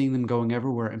that we're seeing them going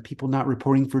everywhere, and people not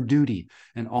reporting for duty,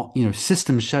 and all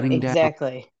systems shutting down,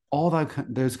 Exactly. all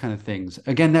those kind of things.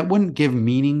 Again, that wouldn't give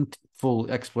meaningful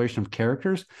exploration of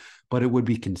characters, but it would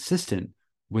be consistent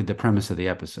with the premise of the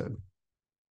episode.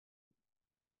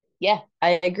 Yeah,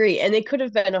 I agree. And they could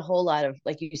have been a whole lot of,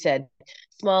 like you said,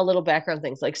 small little background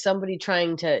things, like somebody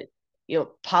trying to,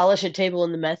 polish a table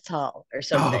in the mess hall or Oh,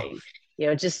 something.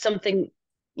 Just something,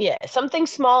 yeah, something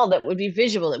small that would be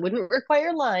visual. It wouldn't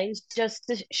require lines, just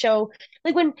to show,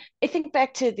 like when I think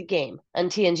back to the game on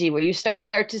TNG, where you start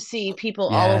to see people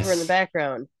all over in the yes.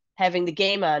 background having the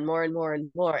game on more and more and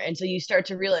more. And so you start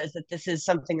to realize that this is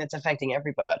something that's affecting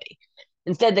everybody.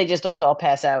 Instead, they just all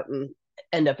pass out and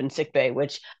end up in sick bay,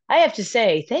 which I have to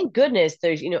say, thank goodness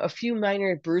there's, a few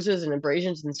minor bruises and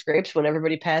abrasions and scrapes when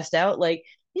everybody passed out. Like,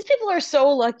 these people are so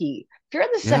lucky. If you're on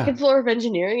the Yeah. second floor of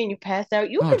engineering and you pass out,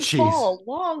 you Oh, can jeez. fall a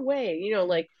long way.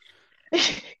 Like,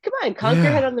 come on, conquer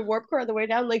head Yeah. on the warp core on the way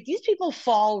down. Like, these people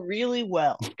fall really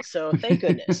well. So thank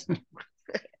goodness. Good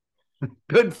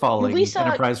I mean, we falling, saw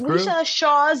Enterprise we crew. saw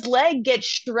Shaw's leg get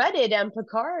shredded on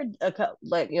Picard a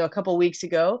couple weeks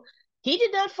ago. He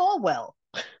did not fall well.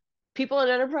 People in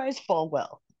Enterprise fall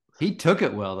well. He took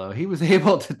it well, though. He was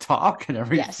able to talk and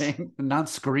Yes. everything, and not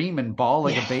scream and bawl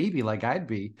like a Yeah. baby like I'd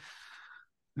be.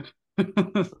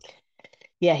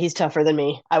 Yeah, he's tougher than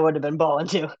me. I would have been balling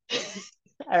too.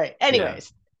 All right. Yeah.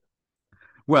 Anyways,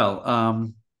 Well,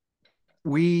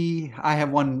 I have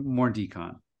one more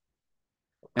decon,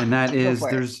 and that go is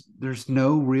for it. there's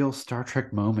no real Star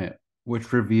Trek moment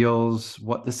which reveals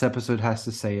what this episode has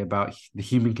to say about the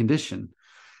human condition.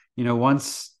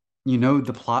 Once you know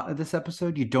the plot of this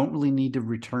episode, you don't really need to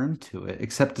return to it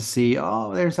except to see,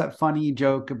 oh, there's that funny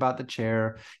joke about the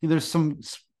chair. There's some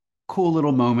cool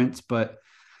little moments, but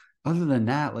other than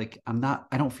that, like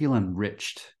I don't feel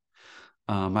enriched.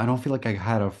 I don't feel like I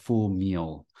had a full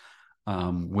meal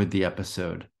with the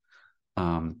episode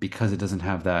because it doesn't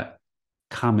have that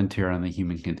commentary on the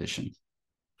human condition.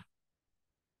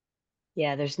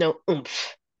 Yeah, there's no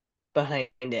oomph behind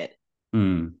it.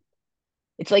 Mm,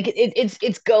 It's like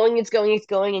it's going, it's going, it's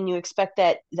going, and you expect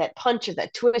that punch or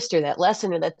that twist or that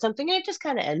lesson or that something, and it just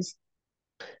kind of ends,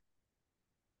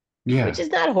 which yeah. is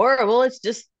not horrible. It's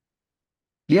just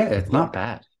Yeah, it's yeah. not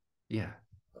bad. Yeah.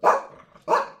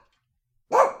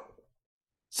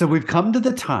 So we've come to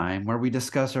the time where we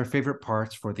discuss our favorite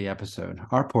parts for the episode,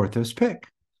 our Porthos pick.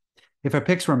 If our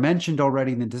picks were mentioned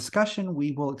already in the discussion,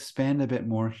 we will expand a bit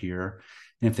more here.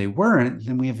 And if they weren't,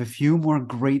 then we have a few more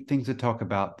great things to talk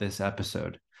about this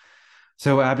episode.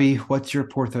 So, Abby, what's your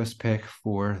Porthos pick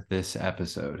for this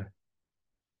episode?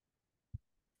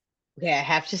 Okay, I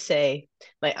have to say,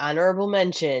 my honorable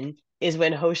mention is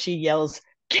when Hoshi yells,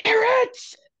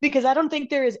 "Carrots!" Because I don't think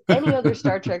there is any other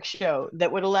Star Trek show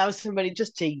that would allow somebody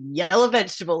just to yell a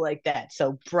vegetable like that.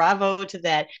 So bravo to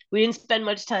that. We didn't spend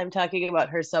much time talking about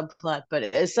her subplot, but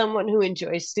as someone who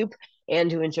enjoys soup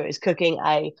and who enjoys cooking,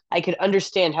 I could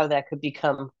understand how that could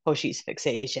become Hoshi's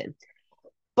fixation.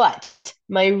 But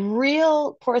my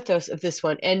real porthos of this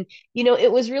one, and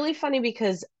it was really funny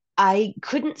because I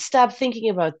couldn't stop thinking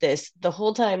about this the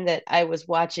whole time that I was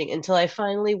watching until I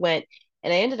finally went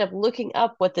and I ended up looking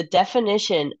up what the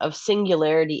definition of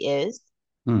singularity is,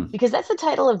 Hmm. because that's the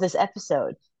title of this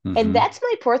episode. And Mm-hmm. that's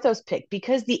my Porthos pick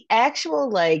because the actual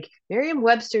like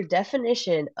Merriam-Webster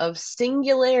definition of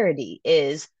singularity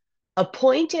is a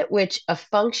point at which a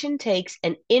function takes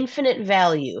an infinite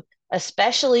value,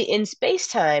 especially in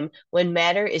space-time when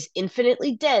matter is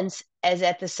infinitely dense as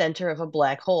at the center of a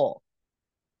black hole.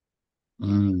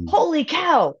 Mm. Holy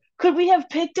cow! Could we have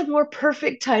picked a more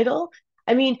perfect title?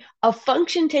 I mean, a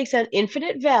function takes an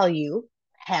infinite value,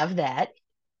 have that.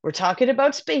 We're talking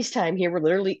about space time here. We're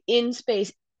literally in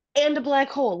space and a black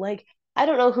hole. Like, I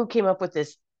don't know who came up with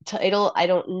this title. I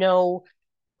don't know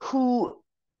who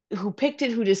who picked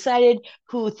it, who decided,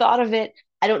 who thought of it.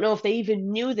 I don't know if they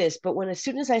even knew this, but when as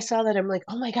soon as I saw that, I'm like,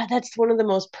 oh my God, that's one of the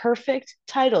most perfect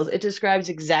titles. It describes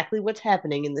exactly what's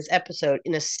happening in this episode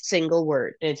in a single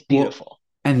word, and it's Well, beautiful.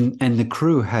 and the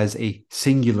crew has a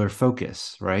singular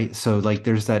focus, right? So like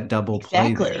there's that double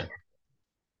play Exactly. there.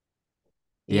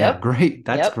 Yeah, Yep. great.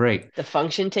 That's Yep. great. The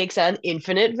function takes on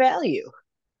infinite value.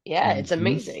 Yeah, it's Mm-hmm.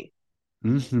 amazing.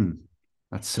 Mm-hmm.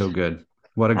 That's so good.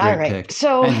 What a All great right. pick.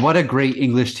 So, And what a great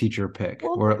English teacher pick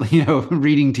well, or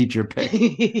reading teacher pick.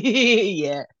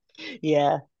 yeah.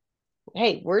 Yeah.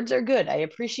 Hey, words are good. I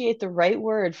appreciate the right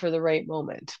word for the right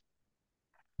moment.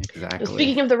 So Exactly.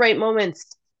 speaking of the right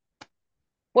moments,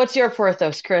 what's your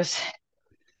Porthos, Chris?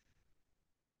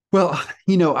 Well,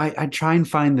 I try and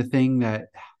find the thing that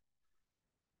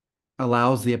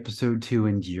allows the episode to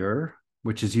endure,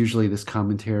 which is usually this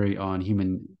commentary on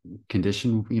human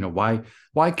condition.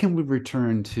 Why can we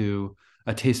return to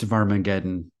A Taste of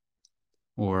Armageddon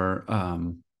or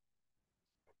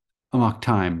Amok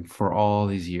Time for all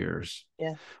these years?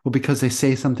 Yeah. Well, because they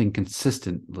say something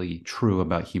consistently true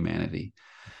about humanity.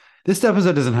 This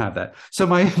episode doesn't have that. So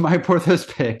my Porthos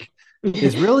pick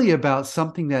is really about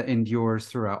something that endures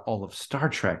throughout all of Star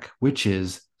Trek, which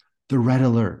is the red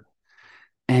alert.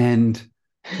 And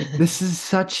this is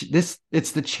such this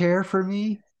it's the chair for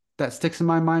me that sticks in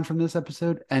my mind from this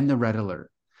episode and the red alert.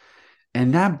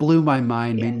 And that blew my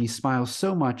mind, made Yeah. me smile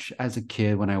so much as a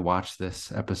kid when I watched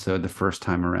this episode the first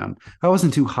time around. I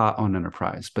wasn't too hot on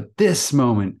Enterprise, but this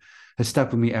moment has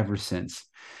stuck with me ever since.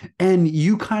 And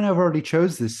you kind of already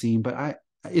chose this scene, but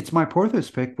it's my Porthos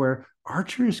pick where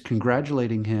Archer is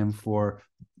congratulating him for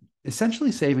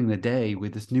essentially saving the day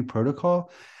with this new protocol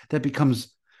that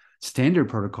becomes standard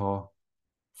protocol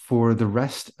for the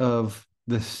rest of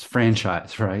this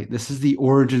franchise, right? This is the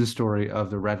origin story of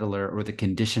the red alert or the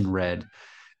condition red.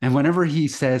 And whenever he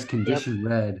says Yep. condition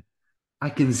red, I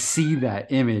can see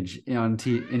that image from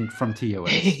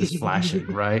TOS just flashing,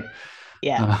 right?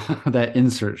 Yeah. That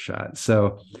insert shot.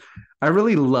 So I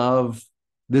really love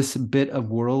this bit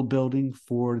of world building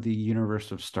for the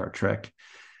universe of Star Trek.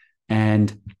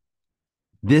 And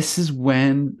this is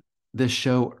when the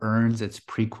show earns its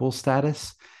prequel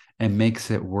status and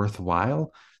makes it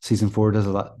worthwhile. Season 4 does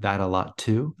a lot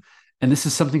too. And this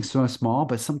is something so small,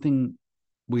 but something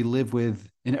we live with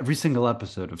in every single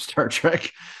episode of Star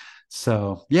Trek.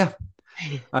 So yeah,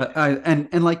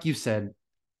 and like you said,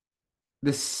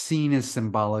 this scene is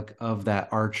symbolic of that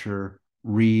Archer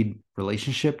Reed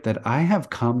relationship that I have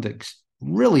come to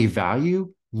really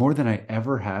value more than I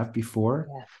ever have before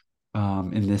Yeah.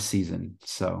 in this season.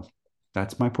 So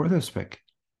that's my Porthos pick.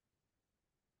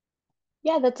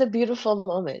 Yeah, that's a beautiful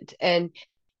moment. And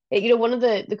one of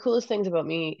the coolest things about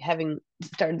me having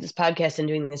started this podcast and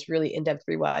doing this really in-depth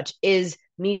rewatch is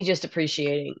me just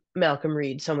appreciating Malcolm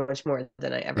Reed so much more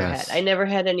than I ever had. I Yes. never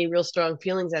had any real strong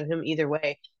feelings on him either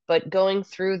way, but going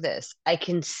through this, I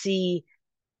can see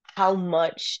how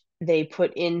much they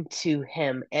put into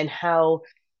him and how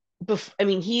I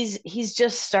mean, he's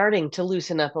just starting to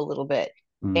loosen up a little bit,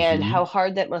 and Mm-hmm. how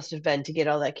hard that must have been to get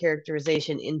all that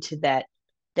characterization into that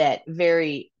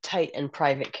very tight and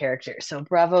private character. So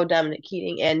bravo, Dominic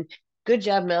Keating, and good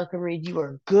job, Malcolm Reed. You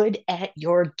are good at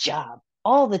your job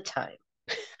all the time.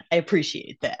 I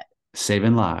appreciate that.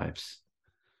 Saving lives.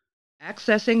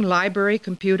 Accessing library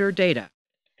computer data.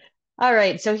 All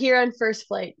right, so here on First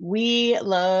Flight, we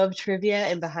love trivia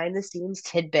and behind the scenes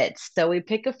tidbits. So we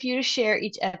pick a few to share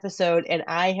each episode, and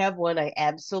I have one I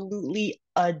absolutely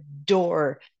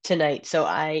adore tonight. So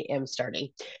I am starting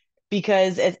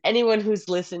because, as anyone who's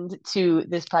listened to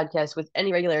this podcast with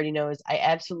any regularity knows, I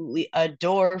absolutely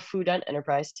adore food on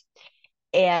Enterprise.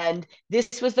 And this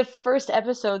was the first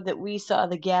episode that we saw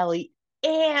the galley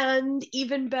And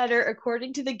even better,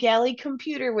 according to the galley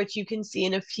computer, which you can see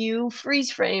in a few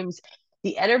freeze frames,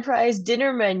 the Enterprise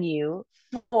dinner menu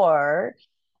for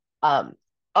um,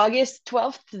 August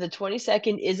 12th to the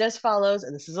 22nd is as follows,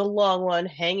 and this is a long one.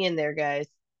 Hang in there, guys.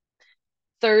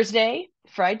 Thursday,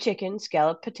 fried chicken,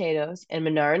 scalloped potatoes, and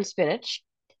Menard spinach.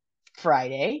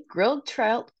 Friday, grilled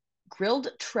trout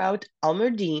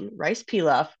almerdine, rice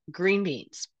pilaf, green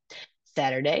beans.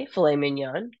 Saturday, filet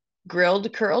mignon,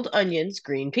 grilled curled onions,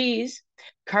 green peas,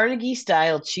 Carnegie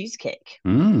style cheesecake.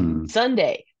 Mm.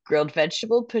 Sunday, grilled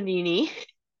vegetable panini,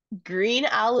 green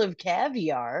olive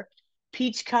caviar,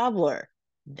 peach cobbler.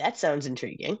 That sounds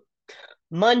intriguing.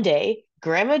 Monday,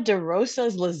 Grandma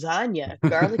DeRosa's lasagna,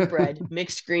 garlic bread,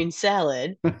 mixed green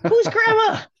salad. Who's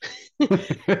Grandma?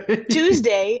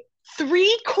 Tuesday,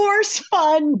 three-course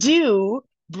fondue,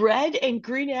 bread and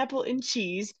green apple and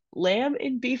cheese, lamb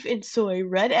and beef and soy,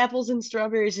 red apples and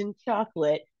strawberries and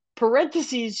chocolate,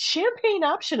 parentheses, champagne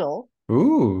optional.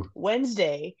 Ooh.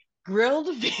 Wednesday, grilled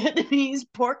Vietnamese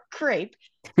pork crepe,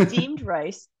 steamed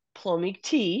rice, plomic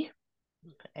tea.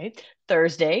 Okay.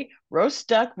 Thursday, roast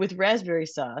duck with raspberry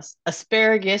sauce,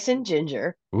 asparagus and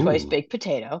ginger, twice Ooh. baked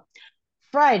potato.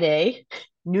 Friday,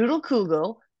 noodle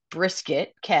kugel,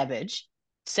 brisket, cabbage.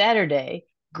 Saturday,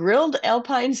 grilled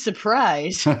alpine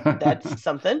surprise. That's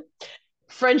something.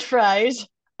 French fries,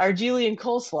 Argelian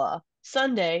coleslaw.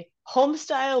 Sunday,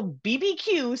 homestyle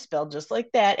BBQ, spelled just like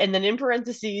that. And then in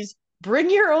parentheses, bring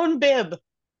your own bib.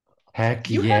 Heck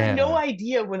You have no yeah.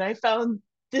 idea when I found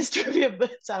this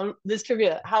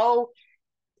trivia, how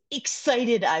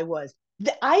excited I was.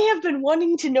 I have been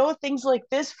wanting to know things like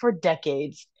this for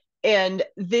decades, and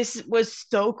this was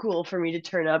so cool for me to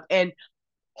turn up. And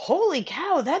holy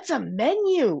cow, that's a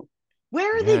menu.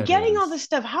 Where are they Yeah, it getting all is. this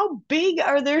stuff? How big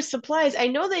are their supplies? I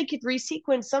know they could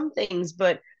resequence some things,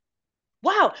 but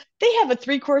wow, they have a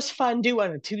three-course fondue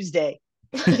on a Tuesday.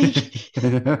 Like,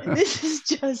 this is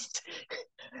just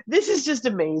this is just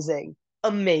amazing.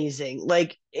 Amazing.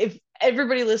 Like, if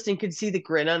everybody listening could see the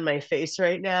grin on my face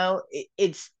right now,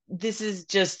 this is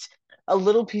just a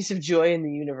little piece of joy in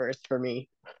the universe for me.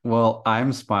 Well,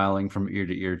 I'm smiling from ear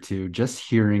to ear too, just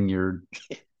hearing your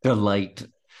delight.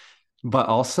 But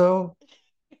also,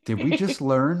 did we just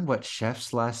learn what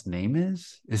Chef's last name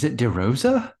is? Is it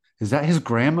DeRosa? Is that his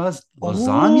grandma's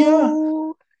lasagna?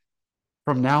 Oh,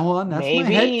 From now on, that's my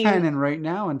head maybe. canon right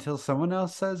now until someone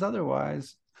else says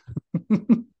otherwise.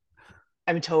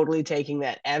 I'm totally taking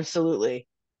that. Absolutely.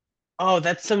 Oh,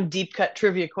 that's some deep cut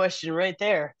trivia question right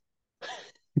there.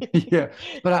 Yeah,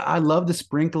 but I love the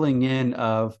sprinkling in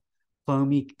of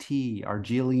foamy tea,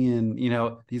 Argelian,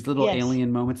 these little Yes.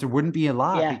 alien moments. There wouldn't be a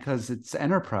lot Yeah, because it's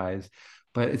Enterprise,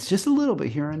 but it's just a little bit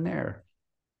here and there.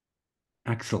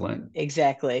 Excellent.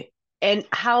 exactly. And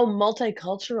how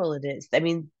multicultural it is. I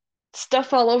mean,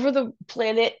 stuff all over the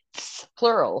planet,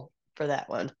 plural for that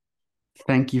one.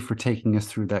 Thank you for taking us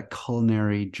through that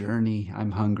culinary journey.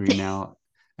 I'm hungry now,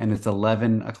 and it's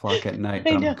 11 o'clock at night,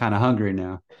 I but I'm know. kind of hungry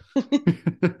now.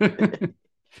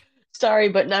 Sorry,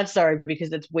 but not sorry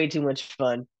because it's way too much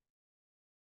fun.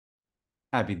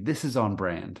 Abby, this is on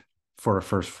brand for a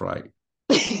first flight.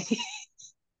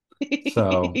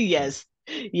 So Yes.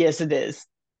 Yes, it is.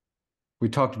 we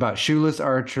talked about shoeless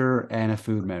archer and a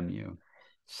food menu.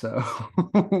 So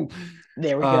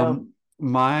There we go.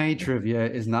 my trivia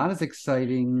is not as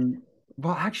exciting.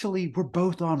 Well, actually, we're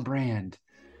both on brand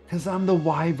because I'm the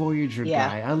Y Voyager Yeah.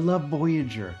 guy. I love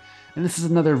Voyager. And this is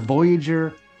another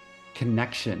Voyager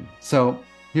connection. So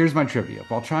here's my trivia.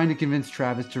 While trying to convince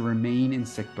Travis to remain in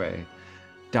sickbay,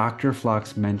 Dr.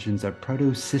 Phlox mentions a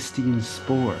protocysteine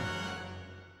spore.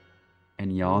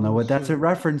 And y'all know what that's a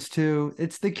reference to.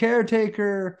 It's the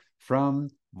caretaker from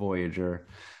Voyager.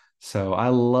 So I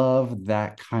love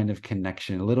that kind of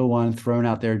connection. A little one thrown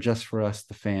out there just for us,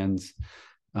 the fans.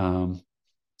 Um,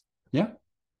 yeah,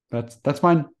 that's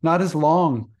mine. Not as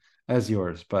long as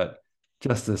yours, but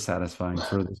just as satisfying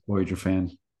for this Voyager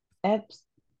fan. Abs-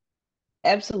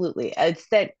 Absolutely. It's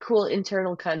that cool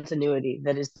internal continuity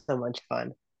that is so much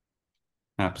fun.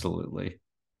 Absolutely.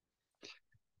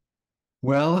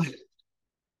 Well,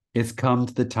 it's come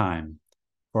to the time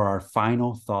for our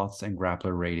final thoughts and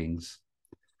grappler ratings.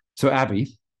 So,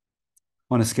 Abby,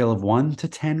 on a scale of 1 to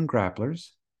 10 grapplers,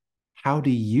 how do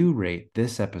you rate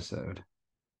this episode?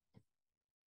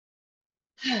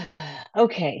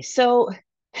 Okay, so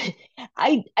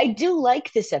I do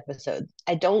like this episode.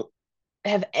 I don't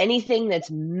have anything that's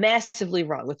massively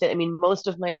wrong with it. I mean, most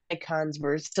of my cons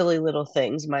were silly little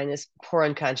things, minus poor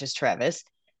unconscious Travis.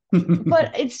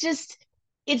 But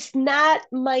it's not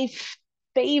my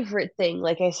favorite thing.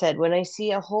 Like I said, when I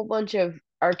see a whole bunch of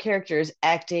our characters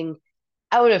acting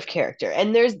out of character.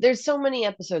 And there's so many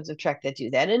episodes of Trek that do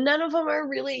that, and none of them are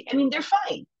really. I mean, they're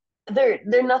fine. They're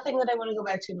nothing that I want to go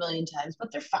back to a million times,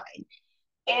 but they're fine.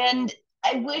 And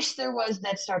I wish there was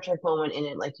that Star Trek moment in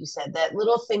it, like you said, that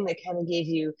little thing that kind of gave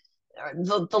you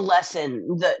the lesson,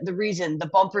 the reason, the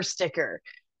bumper sticker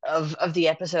of the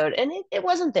episode. And it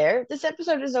wasn't there. This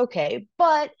episode is okay,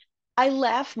 but I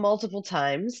laugh multiple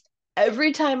times.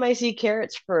 Every time I see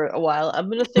carrots for a while, I'm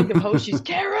gonna think of Hoshi's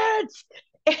carrots.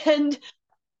 And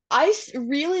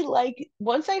really like,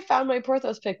 once I found my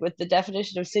Porthos pick with the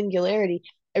definition of singularity,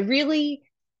 I really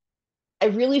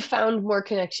found more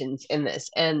connections in this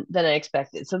and than I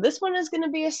expected. So this one is going to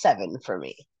be a 7 for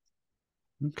me.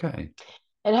 Okay.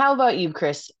 And how about you,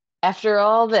 Chris? After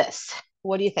all this,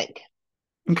 what do you think?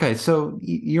 Okay, so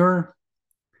your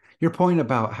point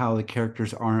about how the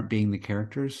characters aren't being the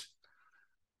characters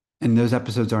and those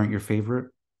episodes aren't your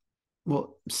favorite.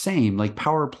 Well, same, like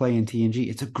Power Play and TNG.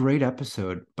 It's a great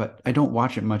episode, but I don't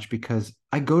watch it much because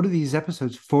I go to these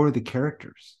episodes for the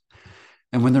characters.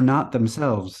 And when they're not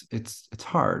themselves, it's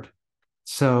hard.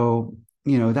 So,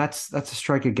 that's a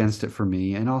strike against it for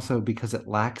me. And also because it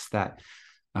lacks that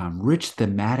rich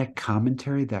thematic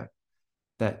commentary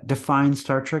that defines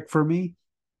Star Trek for me.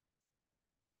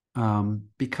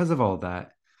 Because of all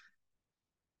that,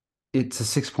 it's a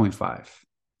 6.5.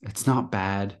 It's not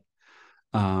bad.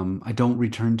 I don't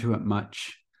return to it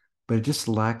much, but it just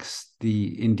lacks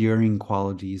the enduring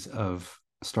qualities of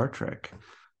Star Trek.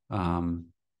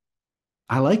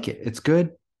 I like it. It's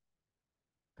good,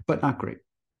 but not great.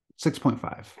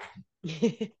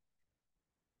 6.5.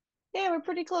 Yeah, we're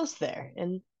pretty close there.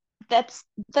 And that's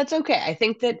okay. I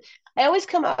think that I always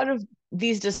come out of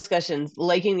these discussions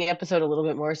liking the episode a little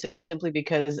bit more simply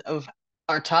because of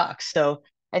our talks. So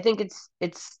I think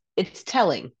it's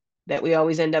telling that we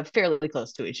always end up fairly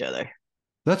close to each other.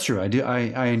 That's true. I do.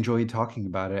 I enjoy talking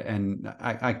about it, and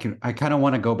I kind of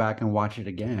want to go back and watch it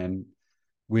again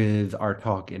with our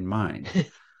talk in mind,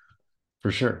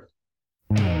 for sure.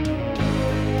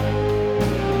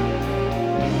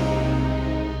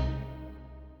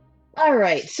 All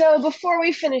right. So before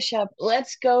we finish up,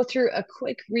 let's go through a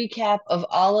quick recap of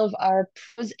all of our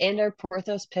pros and our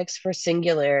Porthos picks for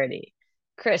Singularity.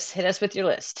 Chris, hit us with your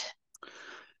list.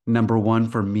 Number one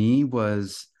for me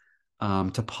was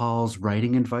T'Pol's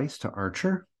writing advice to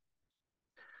Archer,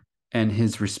 and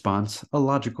his response, a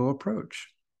logical approach.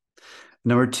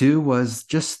 Number two was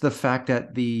just the fact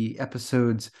that the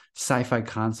episode's sci-fi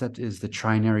concept is the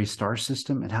trinary star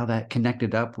system and how that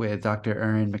connected up with Dr.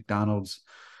 Aaron McDonald's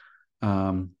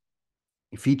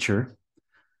feature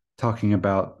talking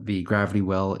about the gravity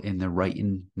well in the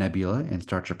Rhyton Nebula in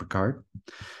Star Trek Picard.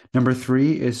 Number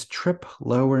three is Trip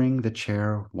lowering the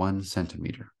chair 1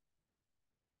 centimeter.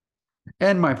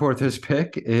 And my Porthos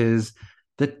pick is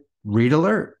the read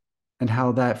alert and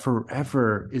how that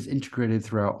forever is integrated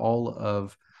throughout all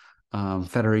of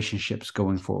Federation ships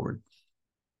going forward.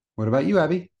 What about you,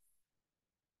 Abby?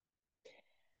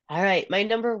 All right. My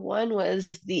number one was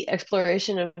the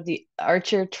exploration of the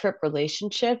Archer Trip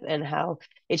relationship and how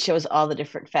it shows all the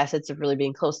different facets of really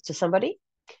being close to somebody.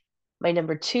 My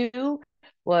number two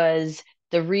was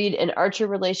the Reed and Archer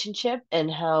relationship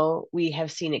and how we have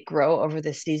seen it grow over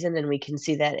this season. And we can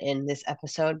see that in this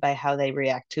episode by how they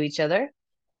react to each other.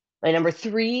 My number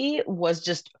three was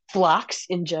just Phlox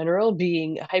in general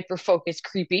being hyper focused,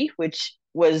 creepy, which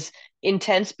was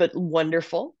intense but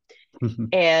wonderful.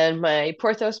 And my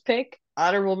Porthos pick,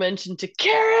 honorable mention to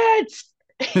carrots.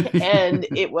 And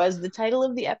it was the title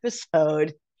of the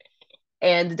episode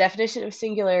and the definition of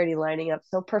singularity lining up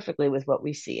so perfectly with what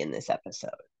we see in this episode.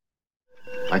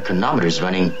 My chronometer's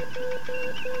running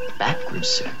backwards,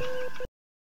 sir.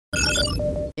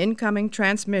 Incoming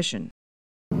transmission.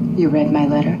 You read my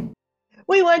letter?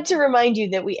 We want to remind you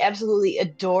that we absolutely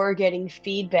adore getting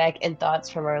feedback and thoughts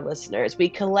from our listeners. We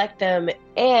collect them,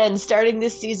 and starting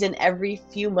this season, every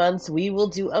few months, we will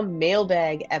do a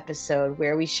mailbag episode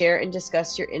where we share and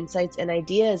discuss your insights and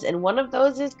ideas. And one of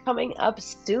those is coming up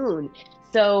soon.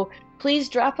 So please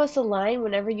drop us a line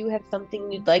whenever you have something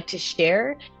you'd like to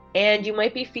share, and you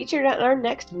might be featured on our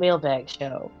next mailbag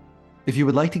show. If you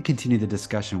would like to continue the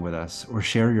discussion with us or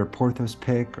share your Porthos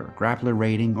pick or grappler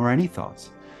rating or any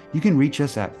thoughts, you can reach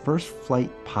us at First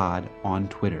Flight Pod on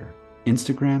Twitter,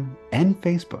 Instagram, and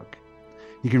Facebook.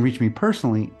 You can reach me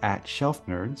personally at Shelf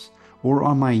Nerds or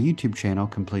on my YouTube channel,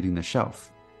 Completing the Shelf.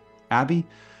 Abby,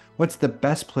 what's the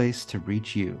best place to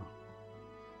reach you?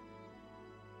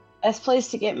 Best place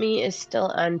to get me is still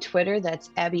on Twitter. That's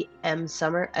Abby M.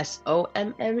 Summer,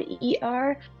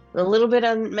 SOMMER. A little bit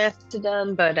on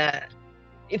Mastodon, but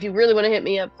if you really want to hit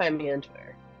me up, find me on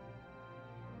Twitter.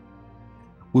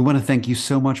 We want to thank you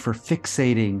so much for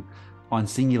fixating on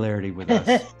Singularity with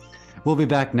us. We'll be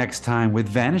back next time with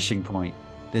Vanishing Point,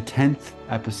 the 10th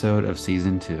episode of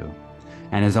Season 2.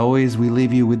 And as always, we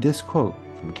leave you with this quote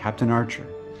from Captain Archer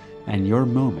and your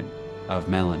moment of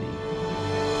Melanie.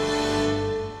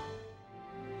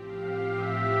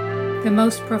 The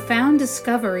most profound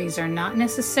discoveries are not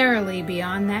necessarily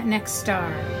beyond that next star.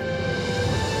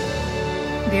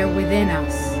 They're within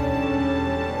us,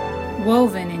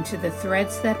 woven into the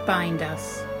threads that bind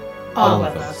us, all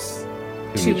of us,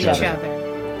 to each other.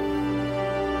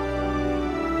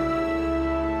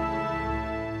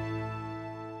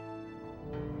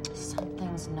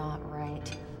 Something's not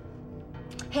right.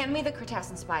 Hand me the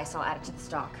Cretaceous spice, I'll add it to the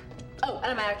stock. Oh,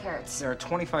 and I'm out of carrots. There are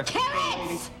 25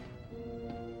 carrots!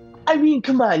 I mean,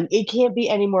 come on. It can't be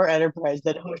any more Enterprise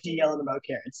than Hoshi yelling about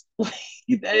carrots.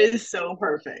 That is so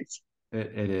perfect.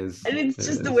 It is. And it's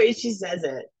just the way she says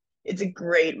it. It's a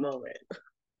great moment.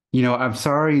 You know, I'm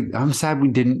sorry. I'm sad we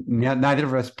didn't, neither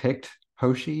of us picked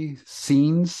Hoshi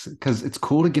scenes, because it's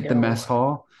cool to get the mess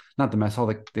hall, not the mess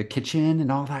hall, the kitchen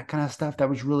and all that kind of stuff. That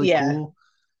was really cool.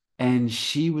 And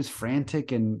she was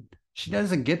frantic, and she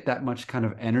doesn't get that much kind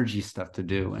of energy stuff to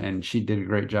do. And she did a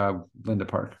great job, Linda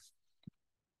Park.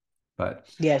 But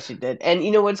yeah, she did. And you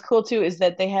know what's cool too is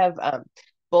that they have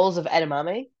bowls of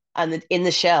edamame in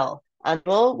the shell.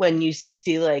 When you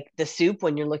see like the soup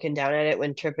when you're looking down at it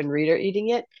when Trip and Reed are eating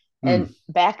it. And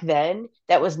back then,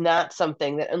 that was not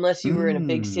something that, unless you were in a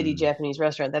big city Japanese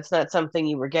restaurant, that's not something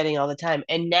you were getting all the time.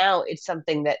 And now it's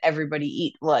something that everybody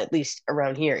eat. Well, at least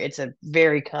around here, it's a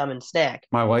very common snack.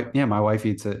 My wife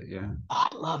eats it. Yeah. Oh,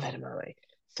 I love edamame.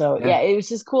 So yeah, it was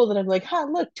just cool that I'm like,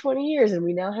 look, 20 years and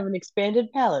we now have an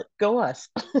expanded palate. Go us.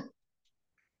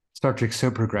 Star Trek's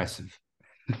so progressive.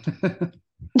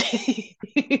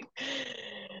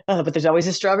 But there's always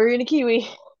a strawberry and a kiwi.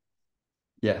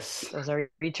 Yes. Those are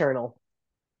eternal.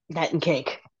 That and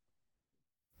cake.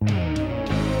 This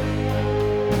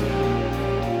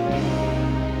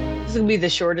is going to be the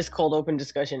shortest cold open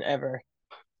discussion ever.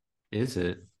 Is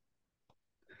it?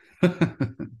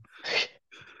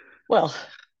 Well,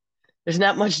 there's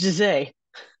not much to say.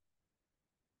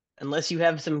 Unless you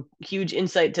have some huge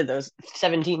insight to those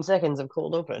 17 seconds of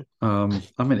cold open. I'm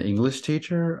an English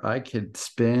teacher. I could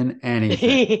spin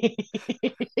anything.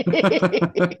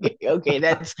 Okay,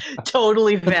 that's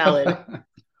totally valid.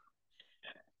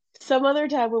 Some other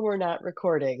time when we're not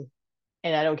recording,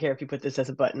 and I don't care if you put this as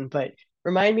a button, but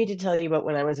remind me to tell you about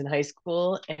when I was in high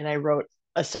school and I wrote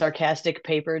a sarcastic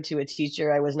paper to a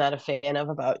teacher I was not a fan of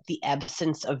about the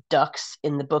absence of ducks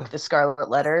in the book The Scarlet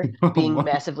Letter being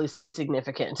massively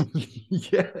significant.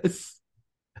 Yes.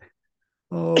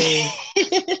 Oh.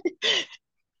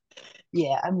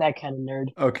 Yeah, I'm that kind of nerd.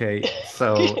 Okay,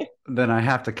 so then I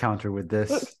have to counter with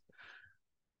this.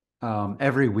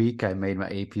 Every week I made my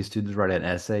AP students write an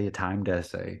essay, a timed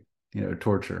essay,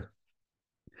 torture.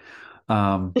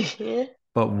 But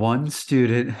one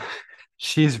student,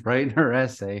 she's writing her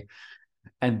essay,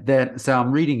 and then so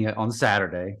I'm reading it on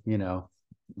Saturday,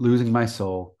 losing my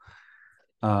soul,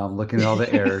 looking at all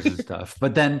the errors and stuff.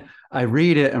 But then I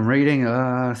read it, I'm reading,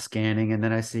 scanning, and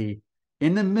then I see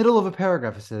in the middle of a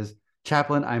paragraph it says,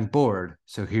 "Chaplain, I'm bored,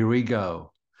 so here we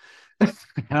go."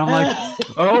 And I'm like,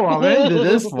 oh, I'm into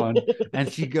this one.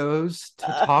 And she goes to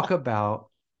talk about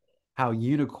how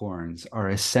unicorns are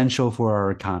essential for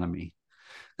our economy.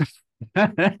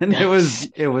 And it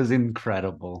was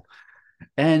incredible.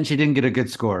 And she didn't get a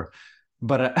good score.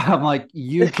 But I'm like,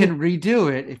 you can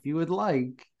redo it if you would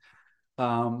like.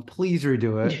 Please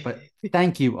redo it. But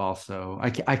thank you also.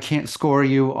 I can't score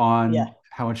you on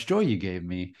how much joy you gave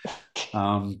me.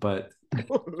 But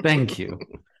thank you.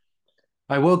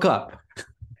 I woke up.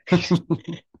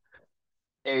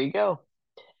 There you go.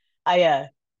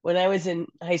 When I was in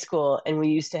high school and we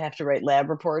used to have to write lab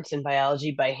reports in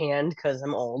biology by hand because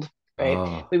I'm old,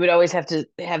 right? We would always have to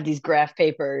have these graph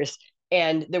papers,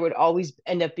 and there would always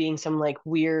end up being some like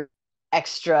weird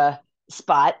extra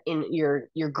spot in your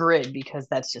grid because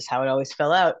that's just how it always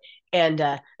fell out.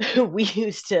 And we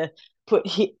used to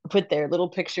put their little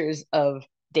pictures of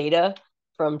Data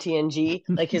from TNG,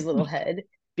 like his little head,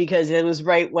 because it was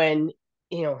right when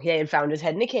he had found his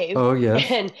head in a cave. Oh, yes.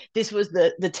 And this was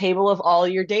the table of all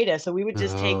your data. So we would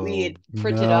just we had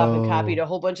printed off and copied a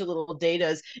whole bunch of little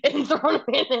datas and thrown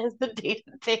them in as the data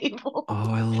table.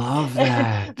 Oh, I love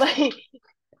that.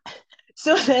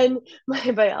 So then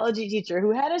my biology teacher,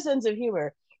 who had a sense of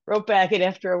humor, wrote back, and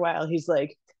after a while, he's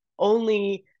like,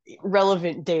 only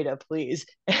relevant data, please.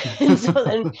 And so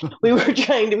then we would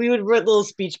write little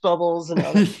speech bubbles and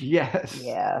all that. Yes.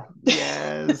 Yeah.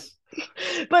 Yes.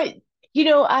 But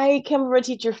I come from a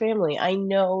teacher family. I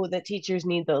know that teachers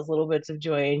need those little bits of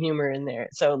joy and humor in there.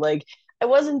 So, like, I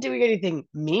wasn't doing anything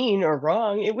mean or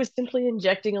wrong. It was simply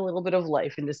injecting a little bit of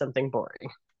life into something boring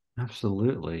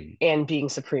Absolutely. and being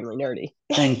supremely nerdy.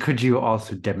 And could you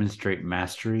also demonstrate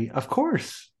mastery? Of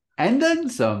course. And then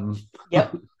some.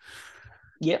 Yep.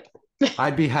 Yep.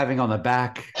 I'd be having on the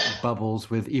back bubbles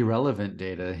with irrelevant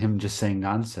data, him just saying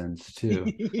nonsense too.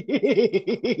 I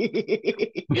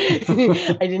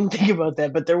didn't think about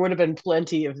that, but there would have been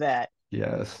plenty of that.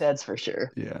 Yes. That's for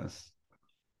sure. Yes.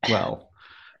 Well,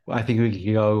 I think we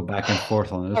could go back and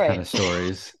forth on those All right. kind of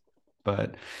stories.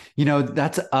 But,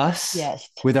 that's us Yes.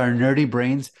 with our nerdy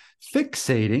brains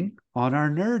fixating on our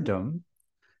nerddom,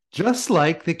 just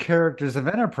like the characters of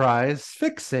Enterprise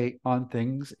fixate on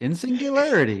things in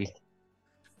Singularity.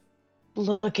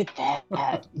 Look at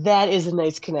that. That is a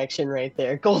nice connection right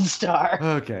there. Gold star.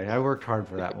 Okay, I worked hard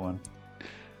for that one.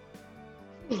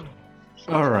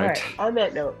 All right. On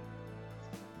that note,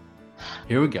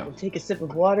 here we go. Take a sip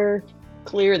of water,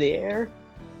 clear the air.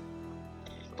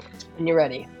 When you're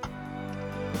ready.